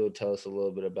 have Field tell us a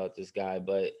little bit about this guy,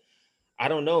 but I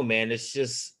don't know, man. It's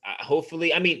just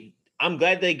hopefully. I mean, I'm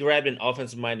glad they grabbed an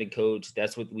offensive-minded coach.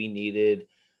 That's what we needed.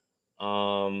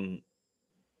 I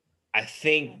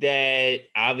think that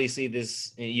obviously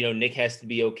this, Nick has to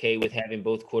be okay with having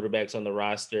both quarterbacks on the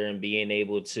roster and being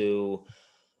able to,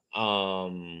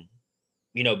 being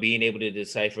able to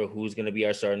decipher who's going to be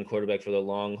our starting quarterback for the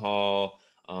long haul,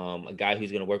 a guy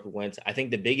who's going to work with Wentz. I think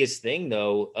the biggest thing,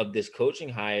 though, of this coaching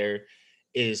hire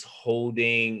is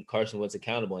holding Carson Wentz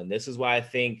accountable. And this is why I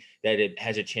think that it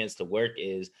has a chance to work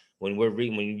is when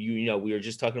we were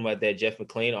just talking about that Jeff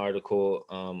McClain article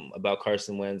about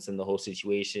Carson Wentz and the whole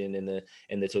situation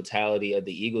and the totality of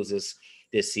the Eagles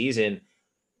this season.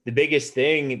 The biggest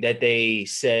thing that they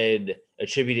said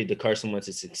attributed to Carson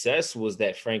Wentz's success was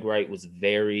that Frank Wright was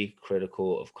very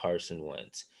critical of Carson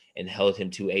Wentz and held him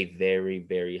to a very,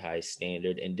 very high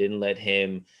standard and didn't let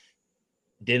him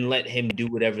do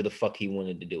whatever the fuck he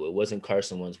wanted to do. It wasn't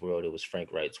Carson Wentz's world. It was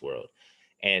Frank Wright's world.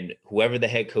 And whoever the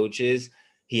head coach is,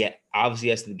 he obviously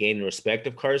has to gain the respect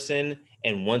of Carson.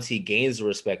 And once he gains the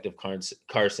respect of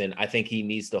Carson, I think he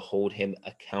needs to hold him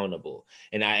accountable.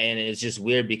 And it's just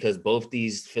weird because both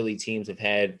these Philly teams have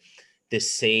had the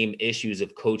same issues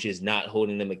of coaches not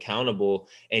holding them accountable.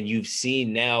 And you've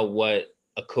seen now what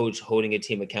a coach holding a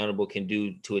team accountable can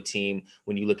do to a team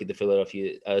when you look at the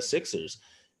Philadelphia Sixers.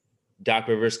 Doc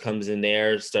Rivers comes in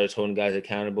there, starts holding guys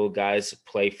accountable. Guys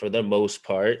play for the most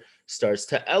part, starts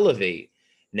to elevate.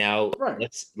 Now,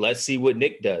 let's see what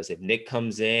Nick does. If Nick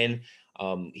comes in,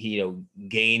 he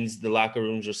gains the locker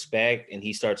room's respect and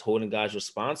he starts holding guys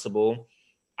responsible.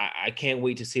 I can't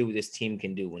wait to see what this team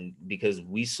can do because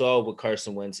we saw what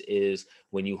Carson Wentz is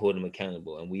when you hold him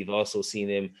accountable, and we've also seen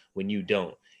him when you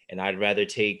don't. And I'd rather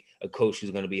take a coach who's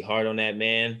going to be hard on that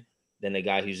man than a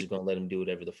guy who's just going to let him do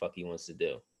whatever the fuck he wants to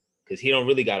do. Because he don't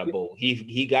really got a bull.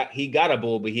 He got a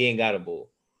bull, but he ain't got a bull.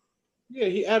 Yeah,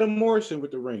 he Adam Morrison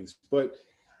with the rings. But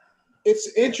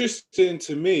it's interesting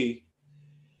to me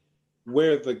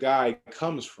where the guy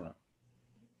comes from.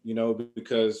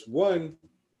 Because one,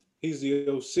 he's the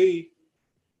OC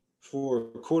for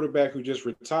a quarterback who just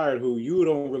retired, who you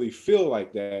don't really feel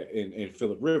like that in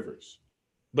Phillip Rivers.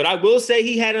 But I will say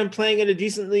he had him playing at a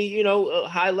decently,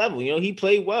 high level. He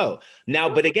played well. Now,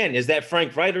 but again, is that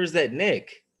Frank Wright or is that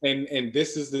Nick? And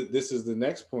this is the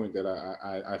next point that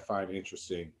I find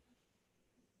interesting.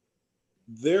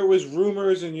 There was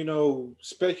rumors and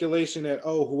speculation that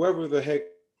whoever the head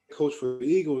coach for the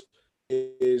Eagles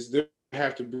is, they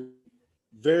have to be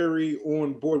very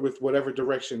on board with whatever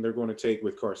direction they're going to take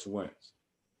with Carson Wentz.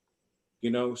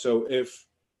 So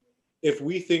if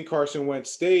we think Carson Wentz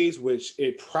stays, which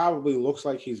it probably looks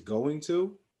like he's going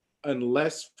to,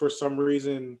 unless for some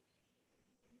reason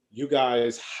you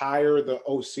guys hire the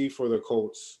OC for the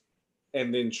Colts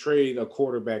and then trade a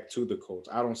quarterback to the Colts.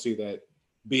 I don't see that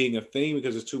being a thing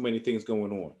because there's too many things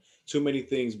going on, too many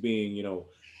things being,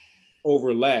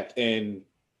 overlapped. And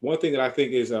one thing that I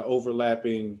think is an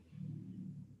overlapping,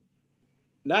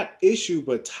 not issue,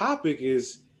 but topic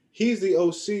is he's the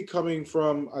OC coming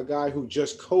from a guy who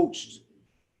just coached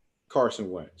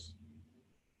Carson Wentz.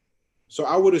 So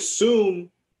I would assume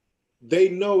they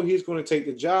know he's going to take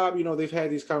the job. They've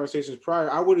had these conversations prior.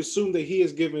 I would assume that he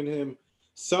has given him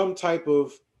some type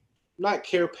of, not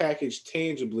care package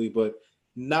tangibly, but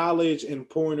knowledge and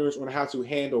pointers on how to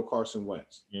handle Carson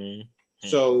Wentz. Mm-hmm.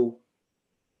 So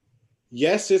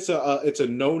yes, it's a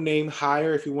no-name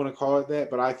hire, if you want to call it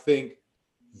that, but I think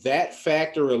that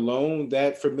factor alone,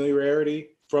 that familiarity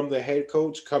from the head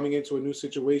coach coming into a new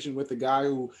situation with the guy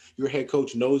who your head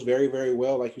coach knows very, very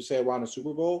well, like you said, won a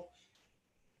Super Bowl,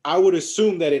 I would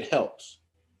assume that it helps.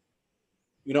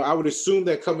 I would assume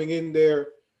that coming in there,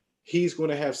 he's going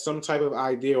to have some type of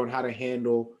idea on how to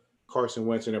handle Carson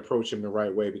Wentz and approach him the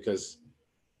right way, because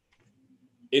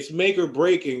it's make or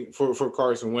breaking for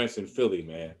Carson Wentz in Philly,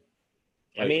 man.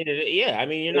 Like,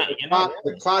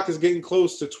 the clock is getting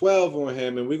close to 12 on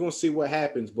him, and we're going to see what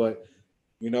happens. But,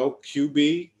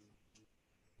 QB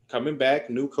coming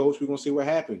back, new coach, we're going to see what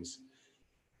happens.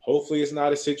 Hopefully it's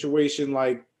not a situation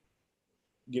like,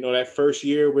 that first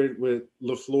year with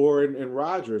LaFleur and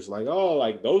Rodgers.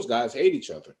 Like those guys hate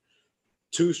each other.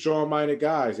 Two strong-minded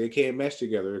guys. They can't mesh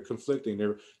together. They're conflicting.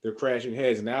 They're crashing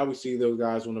heads. And now we see those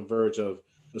guys on the verge of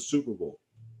the Super Bowl.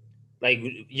 Like,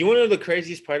 you want to know the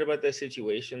craziest part about that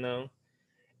situation, though,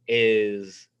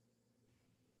 is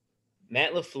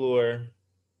Matt LaFleur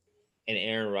and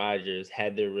Aaron Rodgers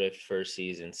had their rift first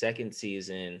season. Second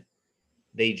season,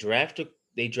 they draft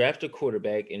a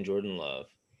quarterback in Jordan Love,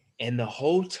 and the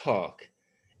whole talk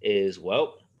is,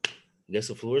 well, I guess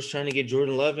LaFleur's trying to get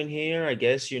Jordan Love in here. I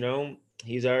guess,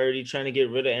 he's already trying to get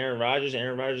rid of Aaron Rodgers.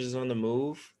 Aaron Rodgers is on the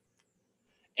move.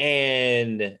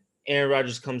 And Aaron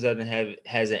Rodgers comes out and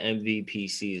has an MVP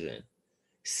season.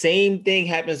 Same thing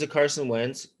happens to Carson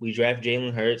Wentz. We draft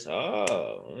Jalen Hurts.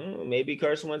 Oh, maybe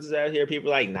Carson Wentz is out here.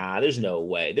 People are like, nah, there's no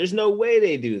way. There's no way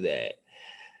they do that.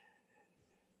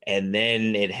 And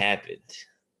then it happened.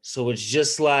 So it's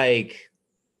just like,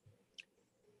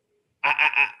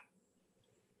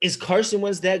 is Carson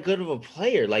Wentz that good of a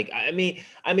player? Like, I mean,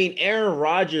 Aaron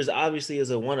Rodgers obviously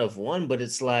is a one of one, but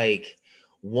it's like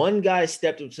one guy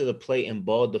stepped up to the plate and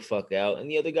balled the fuck out, and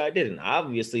the other guy didn't.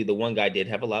 Obviously, the one guy did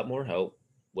have a lot more help,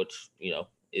 which,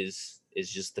 is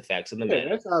just the facts of the matter.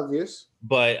 That's obvious.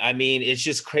 But, it's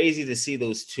just crazy to see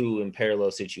those two in parallel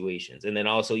situations. And then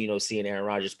also, seeing Aaron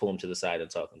Rodgers pull him to the side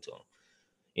and talking to him.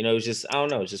 It's just, I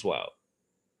don't know, it's just wild.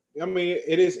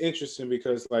 It is interesting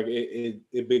because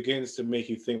it begins to make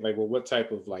you think well, what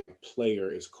type of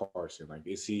player is Carson?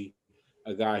 Is he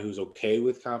a guy who's okay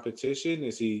with competition?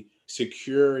 Is he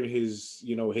secure in his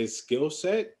his skill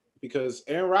set? Because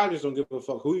Aaron Rodgers don't give a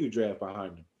fuck who you draft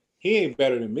behind him. He ain't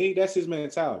better than me. That's his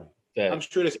mentality. Yeah. I'm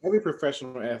sure that's every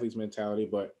professional athlete's mentality,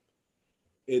 but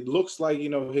it looks like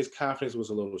his confidence was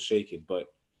a little shaken. But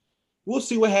we'll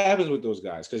see what happens with those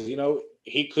guys because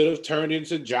he could have turned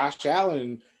into Josh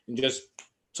Allen and just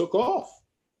took off.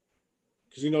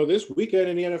 Because this weekend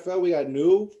in the NFL we got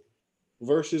new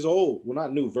versus old. Well,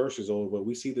 not new versus old, but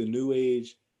we see the new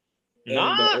age and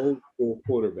the old school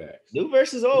quarterbacks. New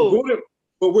versus old.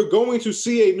 But we're going to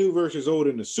see a new versus old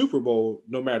in the Super Bowl,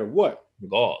 no matter what.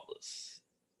 Regardless.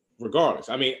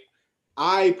 I mean,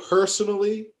 I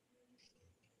personally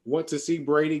want to see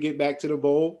Brady get back to the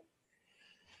bowl.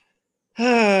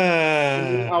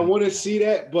 I want to see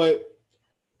that, but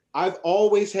I've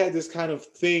always had this kind of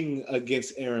thing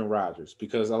against Aaron Rodgers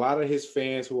because a lot of his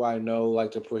fans who I know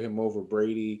like to put him over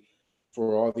Brady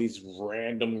for all these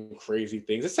random crazy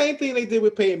things. The same thing they did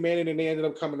with Peyton Manning, and they ended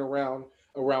up coming around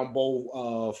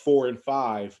bowl 4 and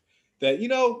 5. That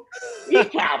he's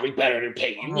probably better than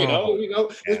Peyton.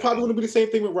 It's probably going to be the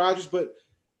same thing with Rodgers, but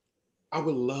I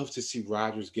would love to see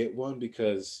Rodgers get one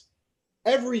because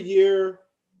every year,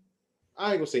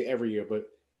 I ain't gonna say every year, but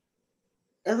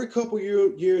every couple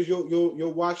years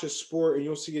you'll watch a sport and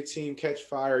you'll see a team catch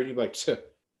fire and you're like,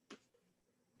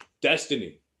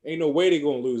 destiny. Ain't no way they're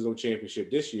gonna lose no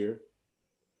championship this year.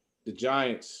 The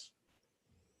Giants,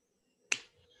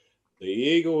 the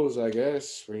Eagles, I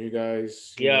guess, for you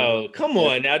guys. Come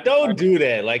on now, don't do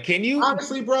that. Like, can you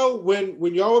honestly, bro?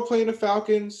 When y'all were playing the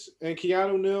Falcons and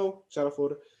Keanu Neal, shout out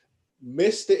Florida,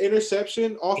 missed the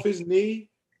interception off his knee,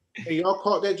 and y'all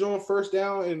caught that joint first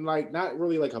down and like not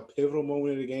really like a pivotal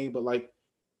moment in the game, but like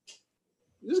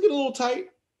just get a little tight.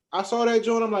 I saw that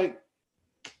joint. I'm like,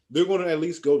 they're going to at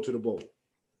least go to the bowl.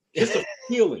 Just a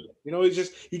feeling, it's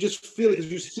just you just feel it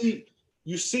because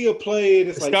you see a play and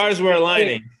it's the like stars were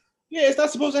aligning. Yeah, it's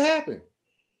not supposed to happen.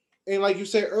 And like you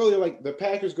said earlier, like the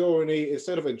Packers go and they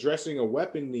instead of addressing a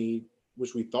weapon need,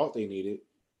 which we thought they needed,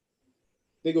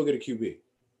 they go get a QB.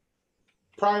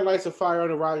 Probably lights a fire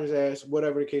under Rodgers' ass,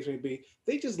 whatever the case may be.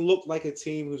 They just look like a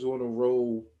team who's going to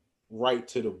roll right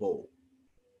to the bowl.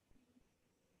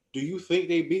 Do you think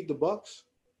they beat the Bucs?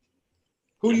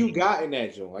 Who do you got in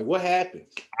that joint? Like, what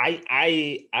happens?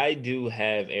 I do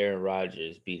have Aaron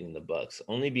Rodgers beating the Bucs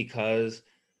only because,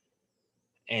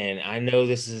 and I know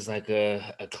this is like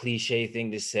a cliche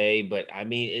thing to say, but I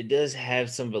mean it does have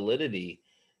some validity.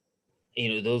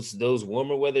 Those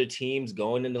warmer weather teams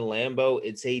going into Lambeau,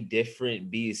 it's a different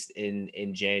beast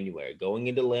in January. Going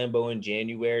into Lambeau in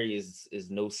January is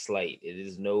no slight. It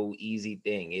is no easy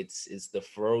thing. It's the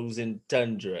frozen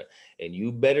tundra, and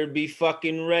you better be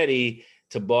fucking ready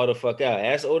to ball the fuck out.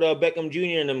 Ask Odell Beckham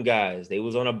Jr. and them guys. They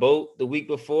was on a boat the week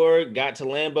before, got to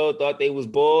Lambeau, thought they was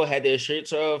bull, had their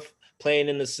shirts off, playing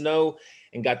in the snow,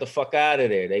 and got the fuck out of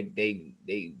there. They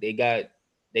got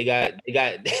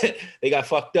they got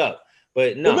fucked up.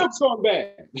 But no, the milk's gone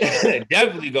bad.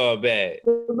 Definitely going bad.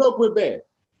 The milk went bad.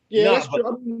 Yeah, that's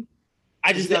true.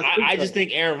 I just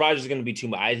think Aaron Rodgers is going to be too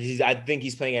much. I think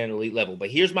he's playing at an elite level. But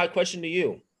here's my question to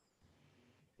you.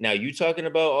 Now, you talking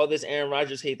about all this Aaron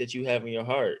Rodgers hate that you have in your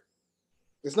heart.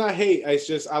 It's not hate. It's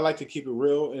just I like to keep it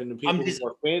real. And the people who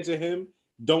are fans of him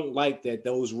don't like that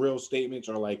those real statements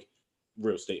are like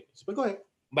real statements. But go ahead.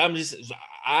 But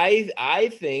I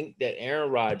think that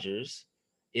Aaron Rodgers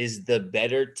is the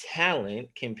better talent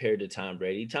compared to Tom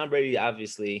Brady. Tom Brady,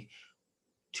 obviously,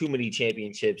 too many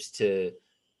championships to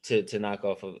knock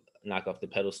off the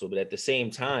pedestal. But at the same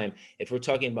time, if we're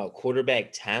talking about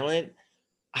quarterback talent,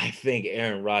 I think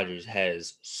Aaron Rodgers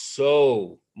has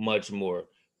so much more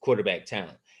quarterback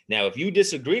talent. Now, if you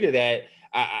disagree to that,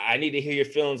 I need to hear your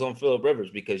feelings on Phillip Rivers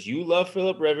because you love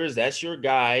Phillip Rivers. That's your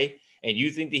guy. And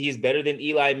you think that he's better than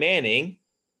Eli Manning.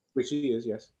 Which he is,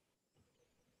 yes.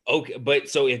 Okay, but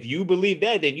so if you believe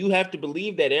that, then you have to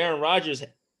believe that Aaron Rodgers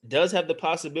does have the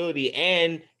possibility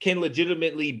and can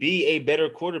legitimately be a better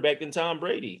quarterback than Tom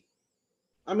Brady.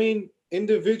 I mean,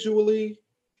 individually,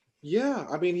 yeah.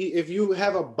 I mean, if you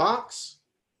have a box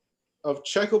of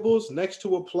checkables next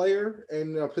to a player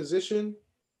in a position,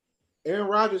 Aaron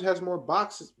Rodgers has more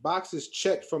boxes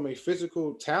checked from a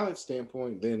physical talent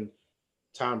standpoint than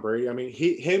Tom Brady. I mean,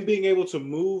 him being able to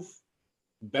move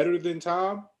better than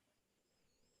Tom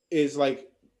is like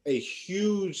a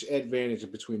huge advantage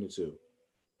between the two.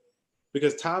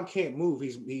 Because Tom can't move.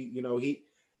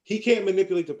 He can't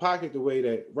manipulate the pocket the way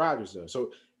that Rodgers does.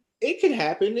 So it can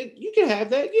happen. You can have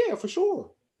that, yeah, for sure.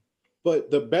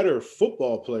 But the better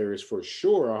football player is for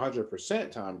sure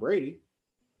 100% Tom Brady.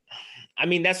 I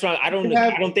mean, that's right. I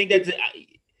don't think that's.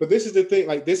 But this is the thing.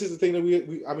 Like, this is the thing that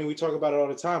we talk about it all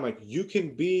the time. Like, you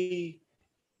can be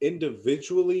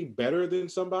individually better than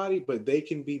somebody, but they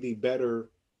can be the better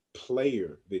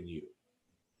player than you.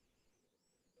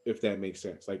 If that makes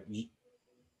sense. Like,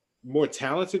 more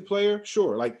talented player,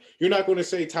 sure. Like, you're not going to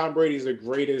say Tom Brady is the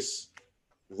greatest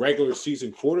regular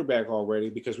season quarterback already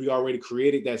because we already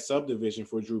created that subdivision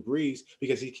for Drew Brees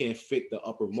because he can't fit the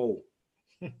upper mold.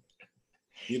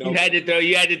 You know, you had to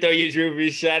throw your Drew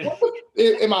Brees shot.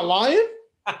 Am I lying?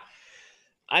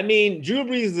 I mean, Drew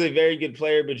Brees is a very good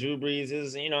player, but Drew Brees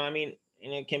is,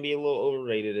 it can be a little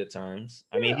overrated at times.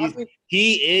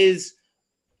 He is.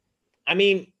 I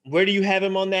mean, where do you have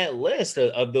him on that list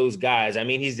of those guys? I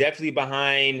mean, he's definitely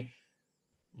behind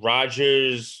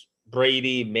Rodgers,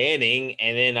 Brady, Manning,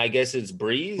 and then I guess it's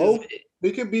Brees. Oh,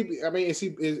 it could be. I mean,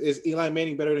 is Eli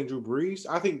Manning better than Drew Brees?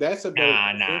 I think that's a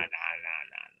better. Nah.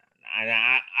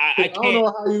 I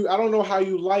don't know how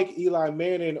you like Eli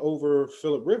Manning over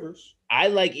Phillip Rivers. I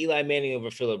like Eli Manning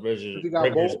over Phillip Rivers. He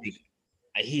got bowls.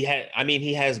 He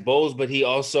has bowls, but he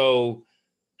also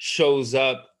shows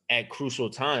up at crucial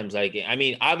times.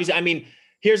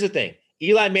 Here's the thing.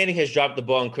 Eli Manning has dropped the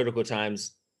ball in critical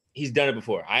times. He's done it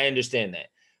before. I understand that.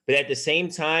 But at the same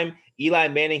time, Eli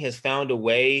Manning has found a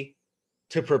way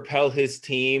to propel his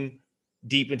team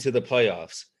deep into the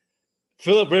playoffs.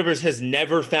 Phillip Rivers has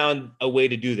never found a way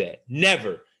to do that.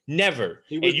 Never.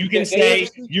 And you can say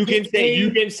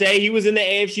he was in the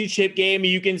AFC chip game, and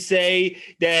you can say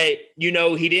that,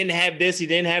 he didn't have this, he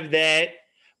didn't have that.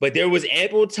 But there was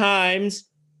ample times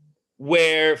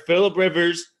where Phillip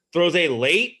Rivers throws a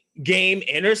late game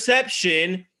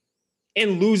interception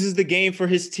and loses the game for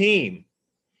his team.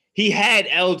 He had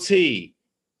LT.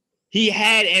 He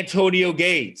had Antonio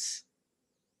Gates.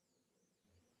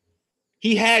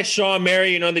 He had Sean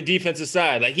Marion on the defensive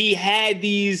side. Like, he had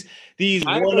these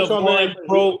one-of-one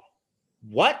pro.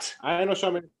 What? I know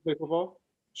Sean Marion play football.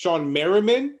 Sean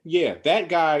Merriman? Yeah, that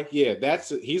guy. Yeah,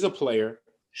 he's a player.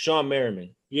 Sean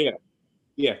Merriman. Yeah,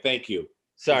 thank you.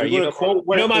 Sorry,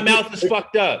 my mouth is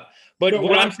fucked up. But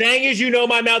what I'm saying is,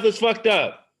 my mouth is fucked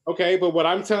up. Okay, but what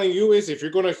I'm telling you is if you're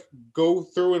going to go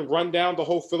through and run down the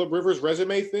whole Phillip Rivers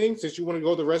resume thing, since you want to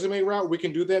go the resume route, we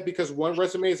can do that because one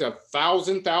resume is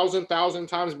 1,000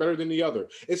 times better than the other.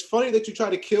 It's funny that you try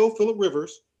to kill Phillip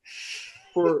Rivers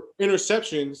for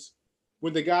interceptions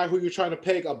when the guy who you're trying to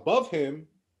peg above him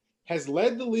has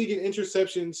led the league in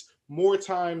interceptions more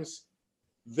times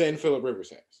than Phillip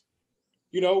Rivers has.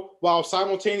 While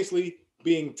simultaneously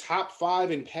being top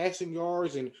 5 in passing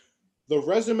yards, and the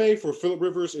resume for Phillip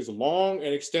Rivers is long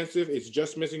and extensive. It's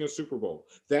just missing a Super Bowl.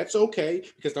 That's okay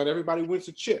because not everybody wins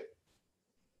a chip.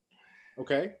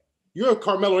 Okay? You're a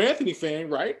Carmelo Anthony fan,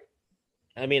 right?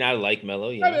 I mean, I like Melo,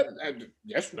 yeah.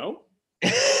 Yes, no?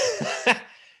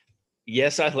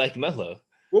 Yes, I like Melo.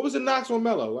 What was the knocks on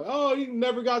Melo? Like, he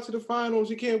never got to the finals.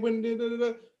 He can't win.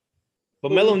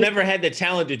 But Melo never had the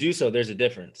talent to do so. There's a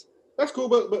difference. That's cool,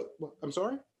 but I'm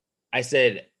sorry? I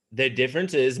said the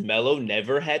difference is Melo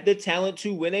never had the talent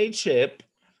to win a chip.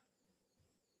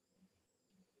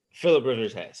 Phillip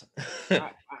Rivers has.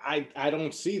 I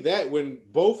don't see that when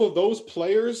both of those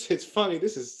players. It's funny.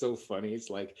 This is so funny. It's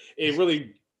like it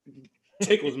really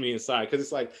tickles me inside because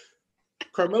it's like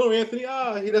Carmelo Anthony.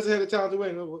 He doesn't have the talent to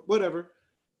win. Whatever.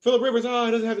 Phillip Rivers. He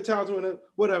doesn't have the talent to win.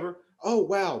 Whatever. Oh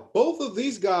wow. Both of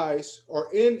these guys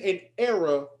are in an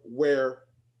era where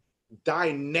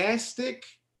dynastic,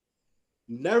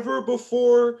 never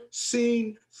before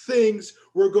seen things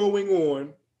were going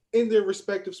on in their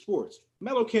respective sports.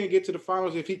 Melo can't get to the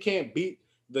finals if he can't beat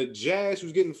the Jazz,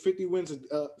 who's getting 50 wins a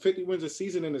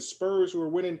season, and the Spurs, who are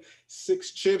winning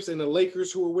 6 chips, and the Lakers,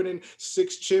 who are winning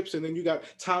 6 chips. And then you got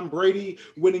Tom Brady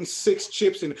winning 6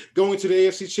 chips and going to the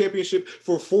AFC Championship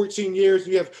for 14 years.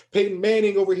 You have Peyton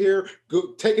Manning over here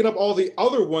taking up all the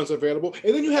other ones available.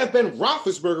 And then you have Ben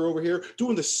Roethlisberger over here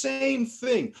doing the same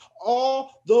thing.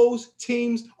 All those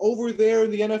teams over there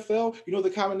in the NFL, the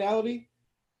commonality?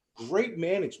 Great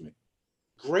management,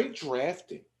 great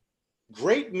drafting,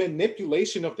 great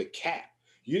manipulation of the cap.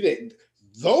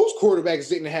 Those quarterbacks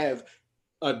didn't have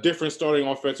a different starting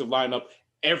offensive lineup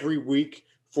every week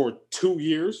for 2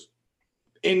 years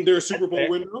in their Super Bowl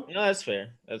window. No, that's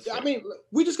fair. I mean,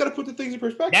 we just got to put the things in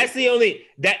perspective. That's the only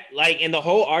in the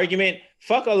whole argument.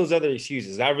 Fuck all those other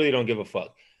excuses. I really don't give a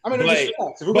fuck. I mean, no.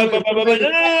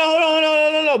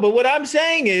 But what I'm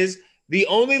saying is the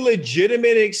only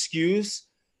legitimate excuse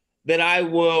that I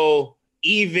will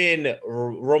even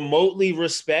remotely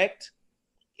respect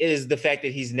is the fact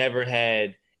that he's never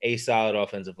had a solid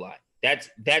offensive line. That's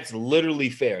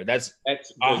literally fair. That's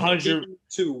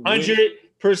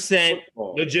 100%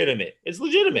 legitimate. It's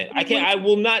legitimate. I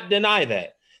will not deny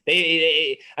that.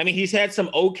 He's had some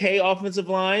okay offensive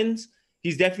lines.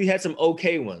 He's definitely had some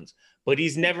okay ones, but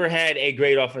he's never had a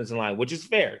great offensive line, which is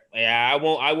fair. I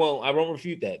won't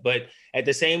refute that. But at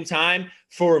the same time,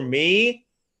 for me,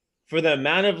 for the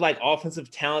amount of offensive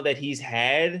talent that he's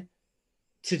had,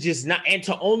 to just not, and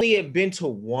to only have been to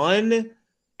one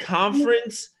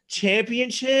conference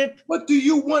championship. What do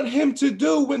you want him to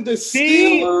do when the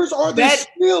Steelers are the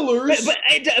Steelers?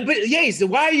 But yes,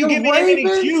 why are you giving him an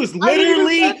excuse?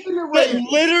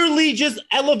 Literally just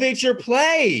elevate your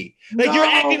play. Like you're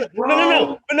acting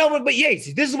but yes,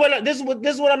 this is what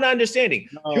I'm not understanding.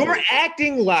 You're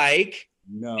acting like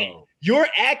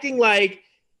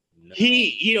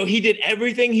he did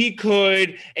everything he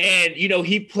could, and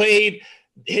he played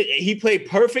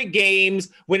perfect games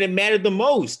when it mattered the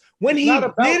most. When he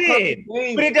didn't,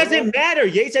 but it doesn't matter,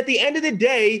 Yates. At the end of the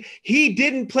day, he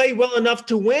didn't play well enough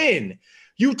to win.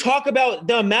 You talk about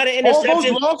the amount of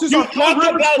interceptions. You talk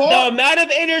about the amount of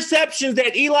interceptions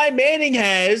that Eli Manning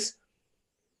has.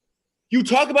 You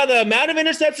talk about the amount of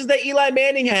interceptions that Eli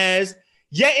Manning has.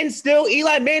 Yet and still,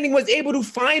 Eli Manning was able to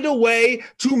find a way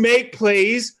to make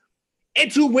plays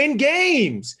and to win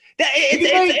games.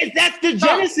 That's the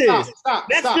genesis.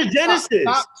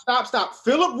 Stop.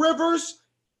 Philip Rivers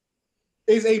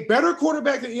is a better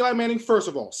quarterback than Eli Manning, first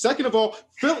of all. Second of all,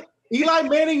 Eli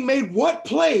Manning made what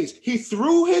plays? He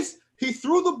threw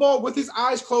the ball with his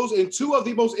eyes closed, and two of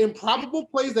the most improbable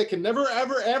plays that can never,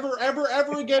 ever, ever, ever,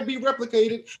 ever again be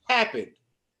replicated happened.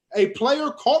 A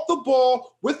player caught the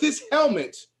ball with his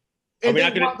helmet and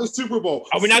they won the Super Bowl.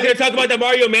 Are we not going to talk about the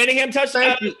Mario Manningham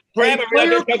touchdown? A player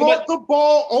caught the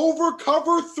ball over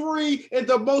cover 3 in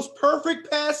the most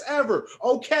perfect pass ever.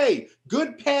 Okay,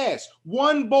 good pass,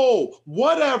 one bowl,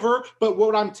 whatever. But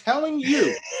what I'm telling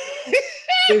you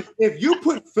is if you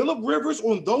put Philip Rivers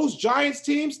on those Giants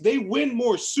teams, they win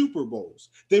more Super Bowls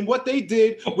than what they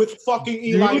did with fucking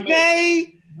Eli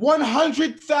Manning.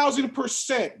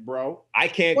 100,000%, bro. I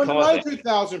can't call that.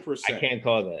 100,000%. I can't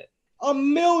call that.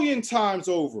 1,000,000 times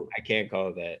over. I can't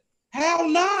call that. How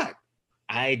not?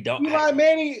 I don't. Eli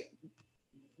Manning,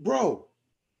 bro,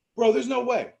 there's no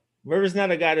way. Rivers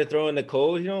not a guy to throw in the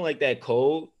cold. You don't like that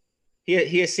cold.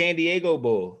 He a San Diego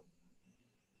Bull.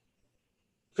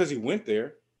 Because he went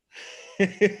there.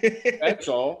 That's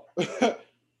all.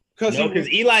 Because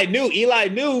Eli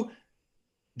knew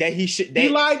that he should.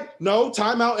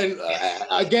 Timeout. And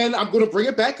again, I'm going to bring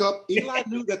it back up. Eli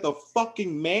knew that the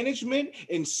fucking management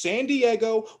in San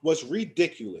Diego was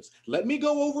ridiculous. Let me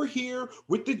go over here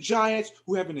with the Giants,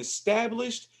 who have an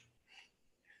established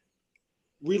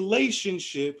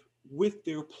relationship with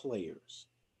their players.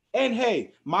 And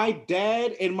hey, my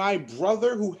dad and my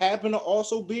brother, who happen to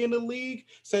also be in the league,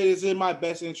 say it's in my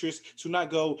best interest to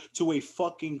not go to a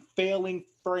fucking failing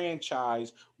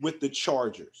franchise with the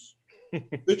Chargers.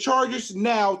 The Chargers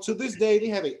now, to this day, they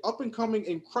have an up-and-coming,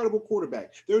 incredible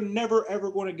quarterback. They're never,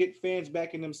 ever going to get fans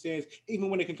back in them stands, even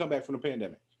when they can come back from the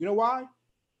pandemic. You know why?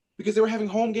 Because they were having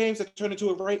home games that turned into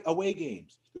away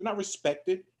games. They're not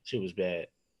respected. Shit was bad.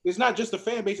 It's not just the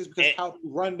fan base, it's because how they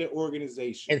run their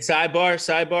organization. And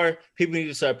sidebar, people need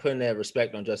to start putting that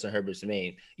respect on Justin Herbert's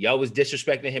name. Y'all was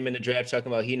disrespecting him in the draft,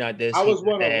 talking about he not this. I was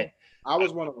one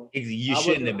of them. You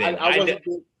shouldn't have been.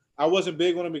 I wasn't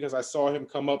big on him because I saw him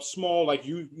come up small, like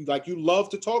you love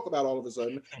to talk about all of a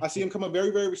sudden. I see him come up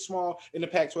very, very small in the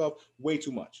Pac-12, way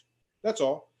too much. That's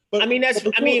all. But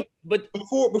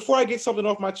before I get something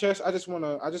off my chest, I just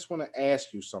wanna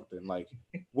ask you something. Like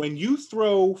when you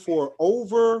throw for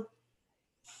over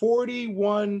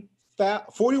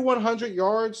 4,100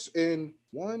 yards in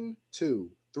 1, 2,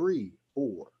 3,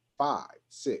 4, 5,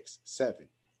 6, 7,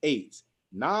 8,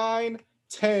 9,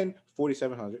 10,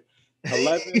 4,700.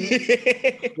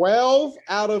 11, 12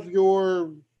 out of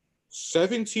your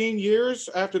 17 years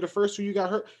after the first two you got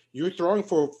hurt, you're throwing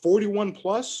for 41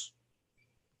 plus.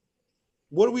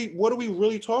 What are we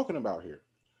really talking about here?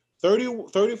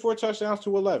 34 touchdowns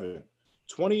to 11,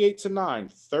 28 to 9,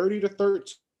 30 to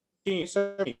 13,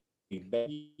 17 that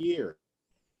year.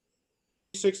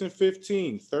 6 and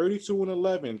 15, 32 and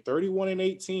 11, 31 and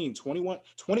 18, 21,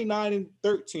 29 and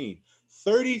 13.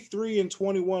 33 and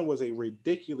 21 was a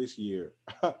ridiculous year.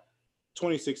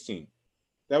 2016.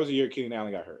 That was the year Keenan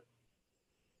Allen got hurt.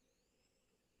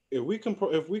 If we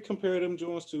compare them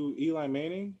Jones to Eli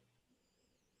Manning,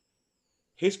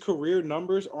 his career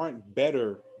numbers aren't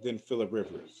better than Philip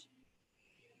Rivers.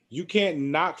 You can't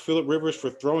knock Philip Rivers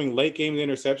for throwing late game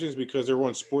interceptions because they're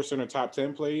on SportsCenter top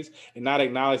 10 plays and not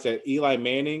acknowledge that Eli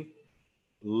Manning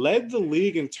led the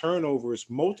league in turnovers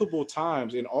multiple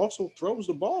times and also throws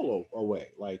the ball away.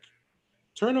 Like,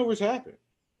 turnovers happen.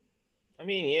 I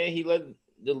mean, yeah, he led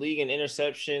the league in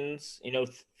interceptions,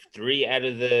 3 out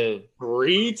of the...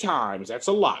 3 times. That's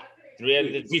a lot. 3 out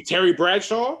of the... Is he Terry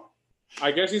Bradshaw?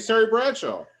 I guess he's Terry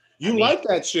Bradshaw. You like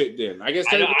that shit then. I guess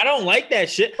I don't like that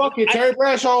shit. Fuck it, Terry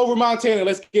Bradshaw over Montana.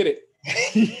 Let's get it.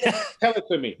 Tell it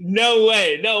to me. No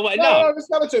way. No, just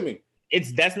tell it to me.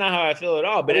 That's not how I feel at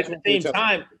all. But at the same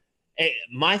time,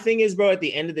 my thing is, bro, at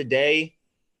the end of the day,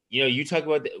 you know,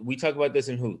 we talk about this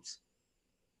in hoops.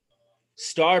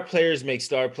 Star players make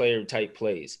star player type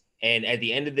plays. And at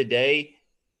the end of the day,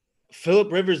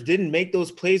 Phillip Rivers didn't make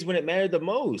those plays when it mattered the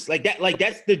most. Like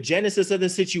that's the genesis of the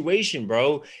situation,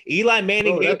 bro. Eli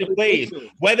Manning made the plays.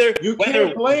 You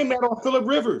can't blame that on Phillip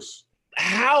Rivers.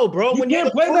 How, bro? When you're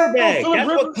the quarterback, that's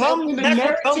what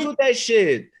comes with that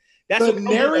shit. That's the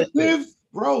narrative,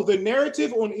 bro. The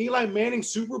narrative on Eli Manning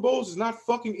Super Bowls is not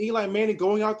fucking Eli Manning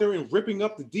going out there and ripping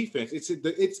up the defense. It's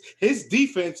his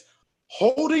defense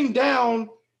holding down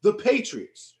the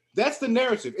Patriots. That's the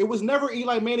narrative. It was never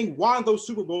Eli Manning won those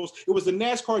Super Bowls. It was the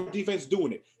NASCAR defense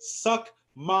doing it. Suck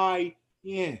my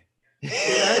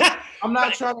I'm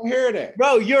not trying to hear that.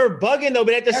 Bro, you're bugging though,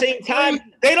 but at the same time,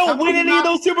 they don't win any of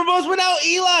those Super Bowls without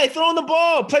Eli throwing the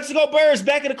ball. Plexico Burrs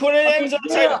back in the corner of the end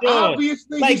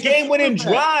zone. Like game-winning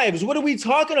drives. What are we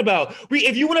talking about?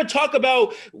 If you want to talk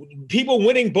about people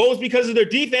winning bowls because of their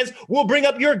defense, we'll bring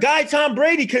up your guy, Tom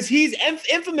Brady, because he's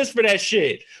infamous for that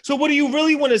shit. So what do you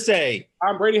really want to say?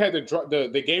 Tom Brady had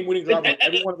the game-winning drive on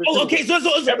every one of his okay, so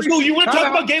you want to talk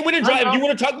about game-winning drives? You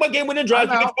want to talk about game-winning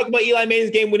drives? You can talk about Eli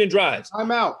Manning's game-winning drives. I'm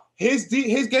out. His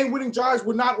game-winning drives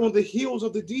were not on the heels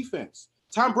of the defense.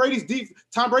 Tom Brady's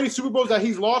Super Bowls that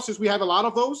he's lost, since we have a lot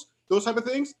of those type of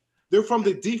things, they're from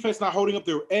the defense not holding up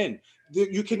their end.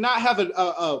 You cannot have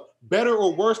a better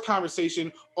or worse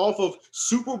conversation off of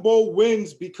Super Bowl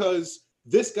wins because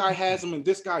this guy has them and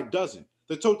this guy doesn't.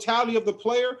 The totality of the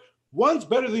player, one's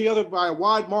better than the other by a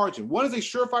wide margin. One is a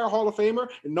surefire Hall of Famer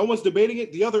and no one's debating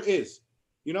it. The other is,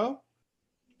 you know,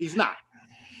 he's not.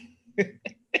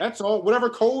 That's all. Whatever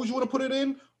codes you want to put it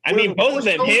in. I mean, both of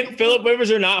them, Phillip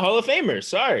Rivers are not Hall of Famers.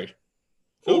 Sorry.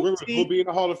 Phillip Rivers will be in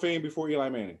the Hall of Fame before Eli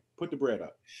Manning. Put the bread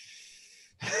up.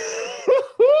 Put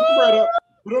the bread up.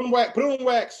 Put it on wax. Put it on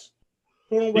wax.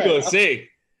 Put it on wax. You gonna see?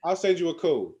 I'll send you a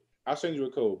code.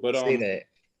 But say that.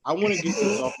 I want to get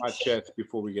this off my chest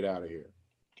before we get out of here.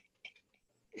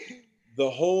 The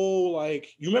whole,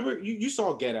 like, you remember you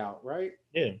saw Get Out, right?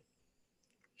 Yeah.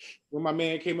 When my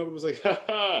man came up and was like,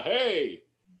 hey,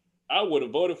 I would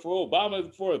have voted for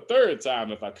Obama for a third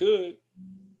time if I could.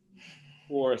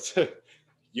 Or,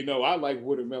 you know, I like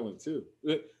watermelon too.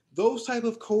 Those type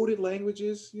of coded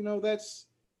languages, you know, that's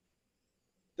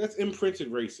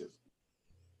imprinted racism.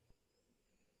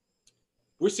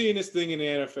 We're seeing this thing in the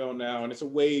NFL now, and it's a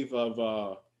wave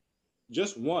of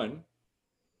just one.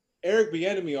 Eric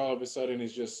Bieniemy all of a sudden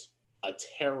is just a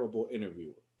terrible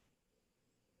interviewer.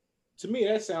 To me,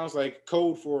 that sounds like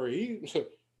code for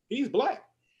he's black.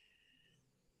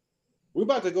 We're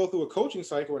about to go through a coaching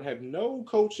cycle and have no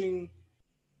coaching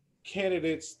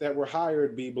candidates that were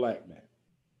hired be black men.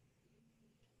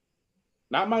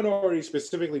 Not minorities,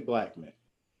 specifically black men.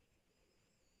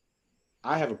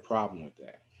 I have a problem with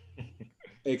that.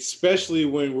 Especially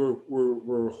when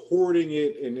we're hoarding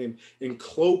it and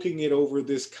cloaking it over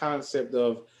this concept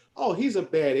of, oh, he's a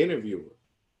bad interviewer.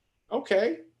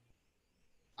 Okay.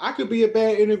 I could be a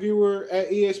bad interviewer at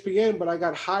ESPN, but I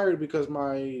got hired because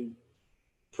my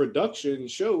production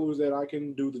shows that I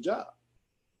can do the job.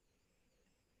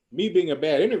 Me being a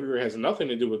bad interviewer has nothing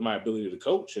to do with my ability to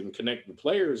coach and connect with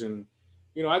players. And,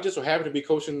 you know, I just so happen to be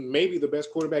coaching maybe the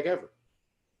best quarterback ever.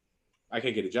 I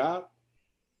can't get a job.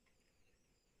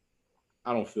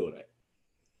 I don't feel that.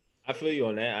 I feel you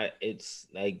on that. It's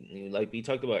like we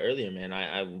talked about earlier, man.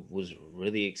 I was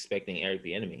really expecting Eric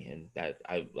Bieniemy, and that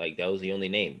was the only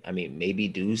name. I mean, maybe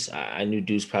Deuce. I knew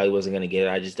Deuce probably wasn't going to get it.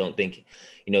 I just don't think,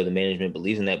 you know, the management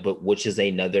believes in that. But which is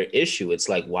another issue. It's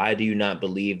like, why do you not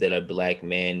believe that a black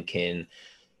man can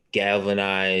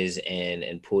galvanize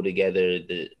and pull together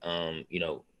the you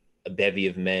know, a bevy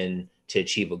of men to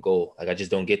achieve a goal? Like, I just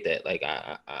don't get that. Like,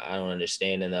 I don't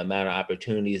understand. And the amount of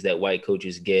opportunities that white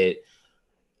coaches get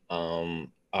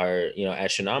are, you know,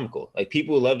 astronomical. Like,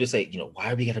 people love to say, you know,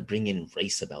 why are we got to bring in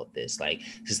race about this? Like,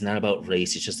 this is not about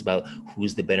race. It's just about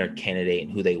who's the better candidate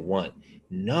and who they want.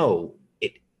 No,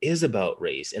 it is about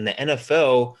race. And the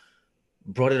NFL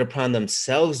brought it upon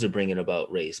themselves to bring it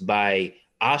about race by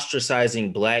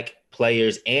ostracizing black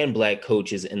players and black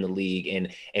coaches in the league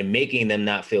and making them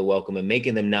not feel welcome and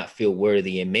making them not feel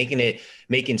worthy and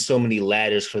making so many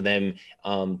ladders for them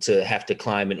to have to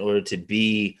climb in order to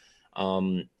be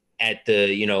at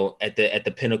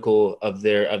the pinnacle of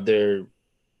their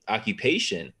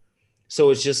occupation. So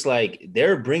it's just like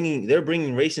they're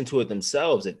bringing race into it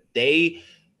themselves. That they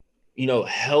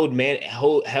held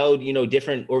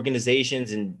different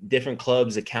organizations and different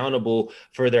clubs accountable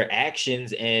for their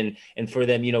actions and for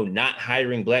them, not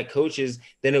hiring Black coaches,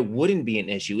 then it wouldn't be an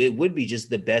issue. It would be just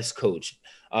the best coach,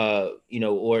 or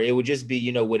it would just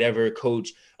be, whatever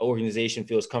coach organization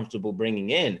feels comfortable bringing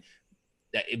in.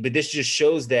 But this just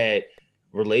shows that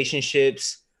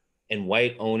relationships and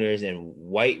white owners and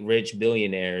white rich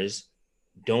billionaires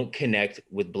don't connect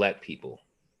with Black people.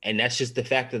 And that's just the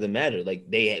fact of the matter. Like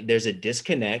there's a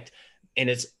disconnect, and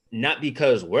it's not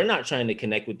because we're not trying to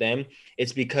connect with them.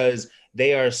 It's because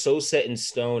they are so set in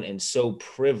stone and so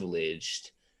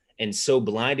privileged and so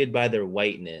blinded by their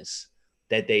whiteness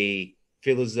that they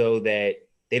feel as though that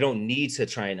they don't need to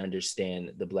try and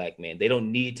understand the Black man. They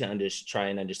don't need to try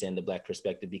and understand the Black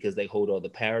perspective because they hold all the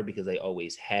power, because they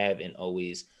always have and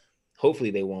always,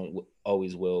 hopefully they won't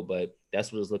always will, but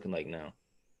that's what it's looking like now.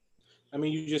 I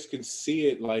mean, you just can see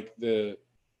it, like there's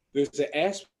an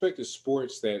aspect of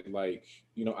sports that, like,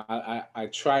 I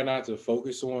try not to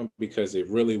focus on because it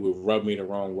really would rub me the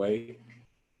wrong way.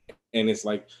 And it's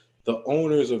like the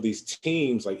owners of these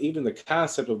teams, like even the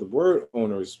concept of the word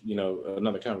owners,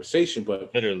 another conversation,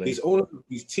 but literally these owners of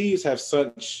these teams have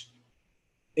such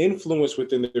influence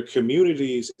within their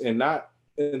communities, and not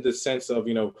in the sense of,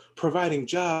 providing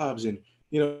jobs and,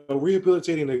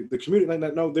 rehabilitating the community.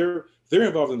 Like, no, they're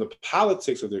involved in the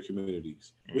politics of their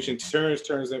communities, which in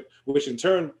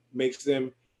turn makes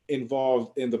them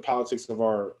involved in the politics of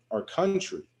our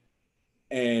country.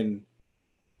 And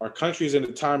our country is in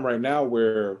a time right now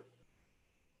where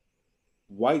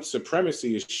white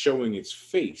supremacy is showing its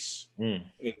face. And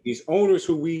these owners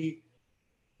who we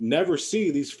never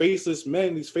see, these faceless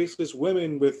men, these faceless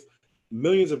women with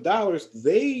millions of dollars,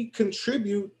 they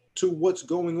contribute to what's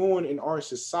going on in our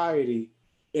society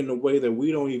in a way that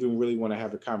we don't even really want to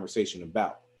have a conversation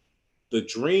about. The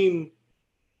Dream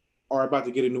are about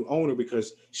to get a new owner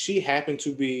because she happened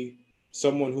to be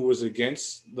someone who was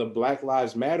against the Black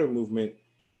Lives Matter movement,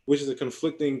 which is a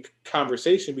conflicting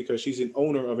conversation because she's an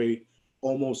owner of a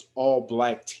almost all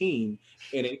Black team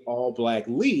in an all Black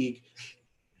league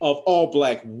of all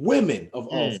Black women of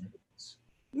all things.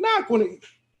 Not going to.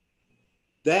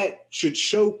 That should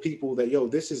show people that,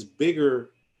 this is bigger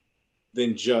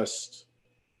than just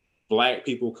Black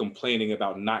people complaining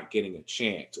about not getting a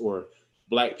chance, or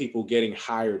Black people getting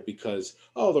hired because,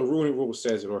 the Rooney Rule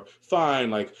says it, or fine,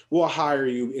 like, we'll hire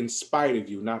you in spite of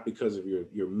you, not because of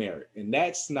your merit. And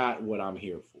that's not what I'm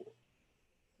here for.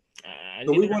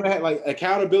 So we want to have, like,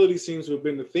 accountability seems to have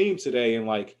been the theme today. And,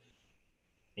 like,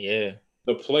 yeah,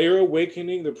 the player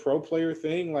awakening, the pro player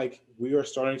thing, like, we are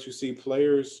starting to see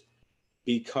players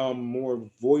become more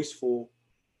voiceful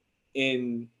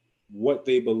in what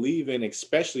they believe in,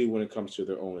 especially when it comes to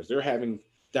their owners. They're having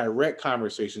direct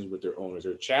conversations with their owners.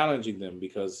 They're challenging them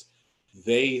because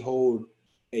they hold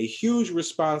a huge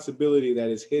responsibility that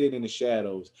is hidden in the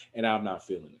shadows, and I'm not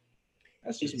feeling it.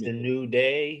 That's just it's me. a new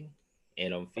day,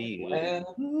 and I'm feeling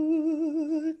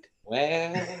good.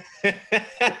 I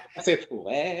said,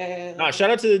 No,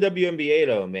 shout out to the WNBA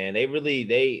though, man.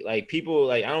 They like people,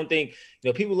 like, I don't think,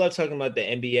 people love talking about the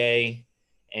NBA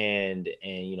and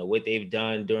what they've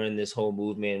done during this whole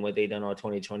movement, what they've done on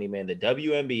 2020, man. The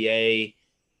WNBA,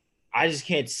 I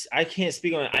can't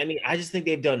speak on it. I mean, I just think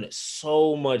they've done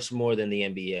so much more than the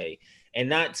NBA, and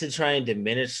not to try and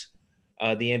diminish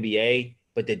the NBA,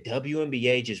 but the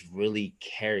WNBA just really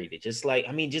carried it. It's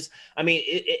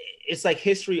like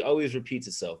history always repeats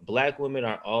itself. Black women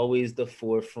are always the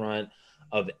forefront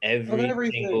of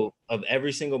every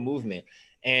single movement,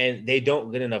 and they don't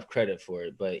get enough credit for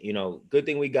it. But good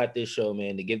thing we got this show,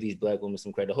 man, to give these Black women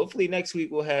some credit. Hopefully next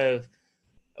week we'll have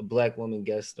a Black woman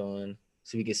guest on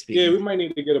so we can speak. Yeah, we might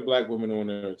need to get a Black woman on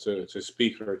there to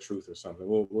speak her truth or something.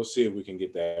 We'll see if we can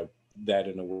get that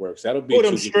in the works. That'll be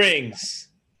them strings.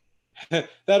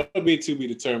 That'll be to be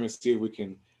determined. See if we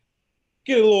can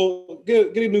get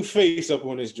a new face up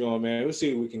on this joint, man. We'll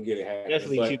see if we can get it happening.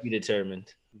 Definitely to be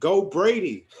determined. Go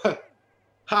Brady. Ha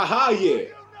ha, yeah.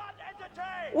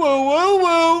 Woo woo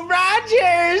woo,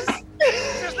 Rodgers.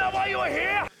 Is that why you were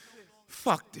here?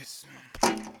 Fuck this.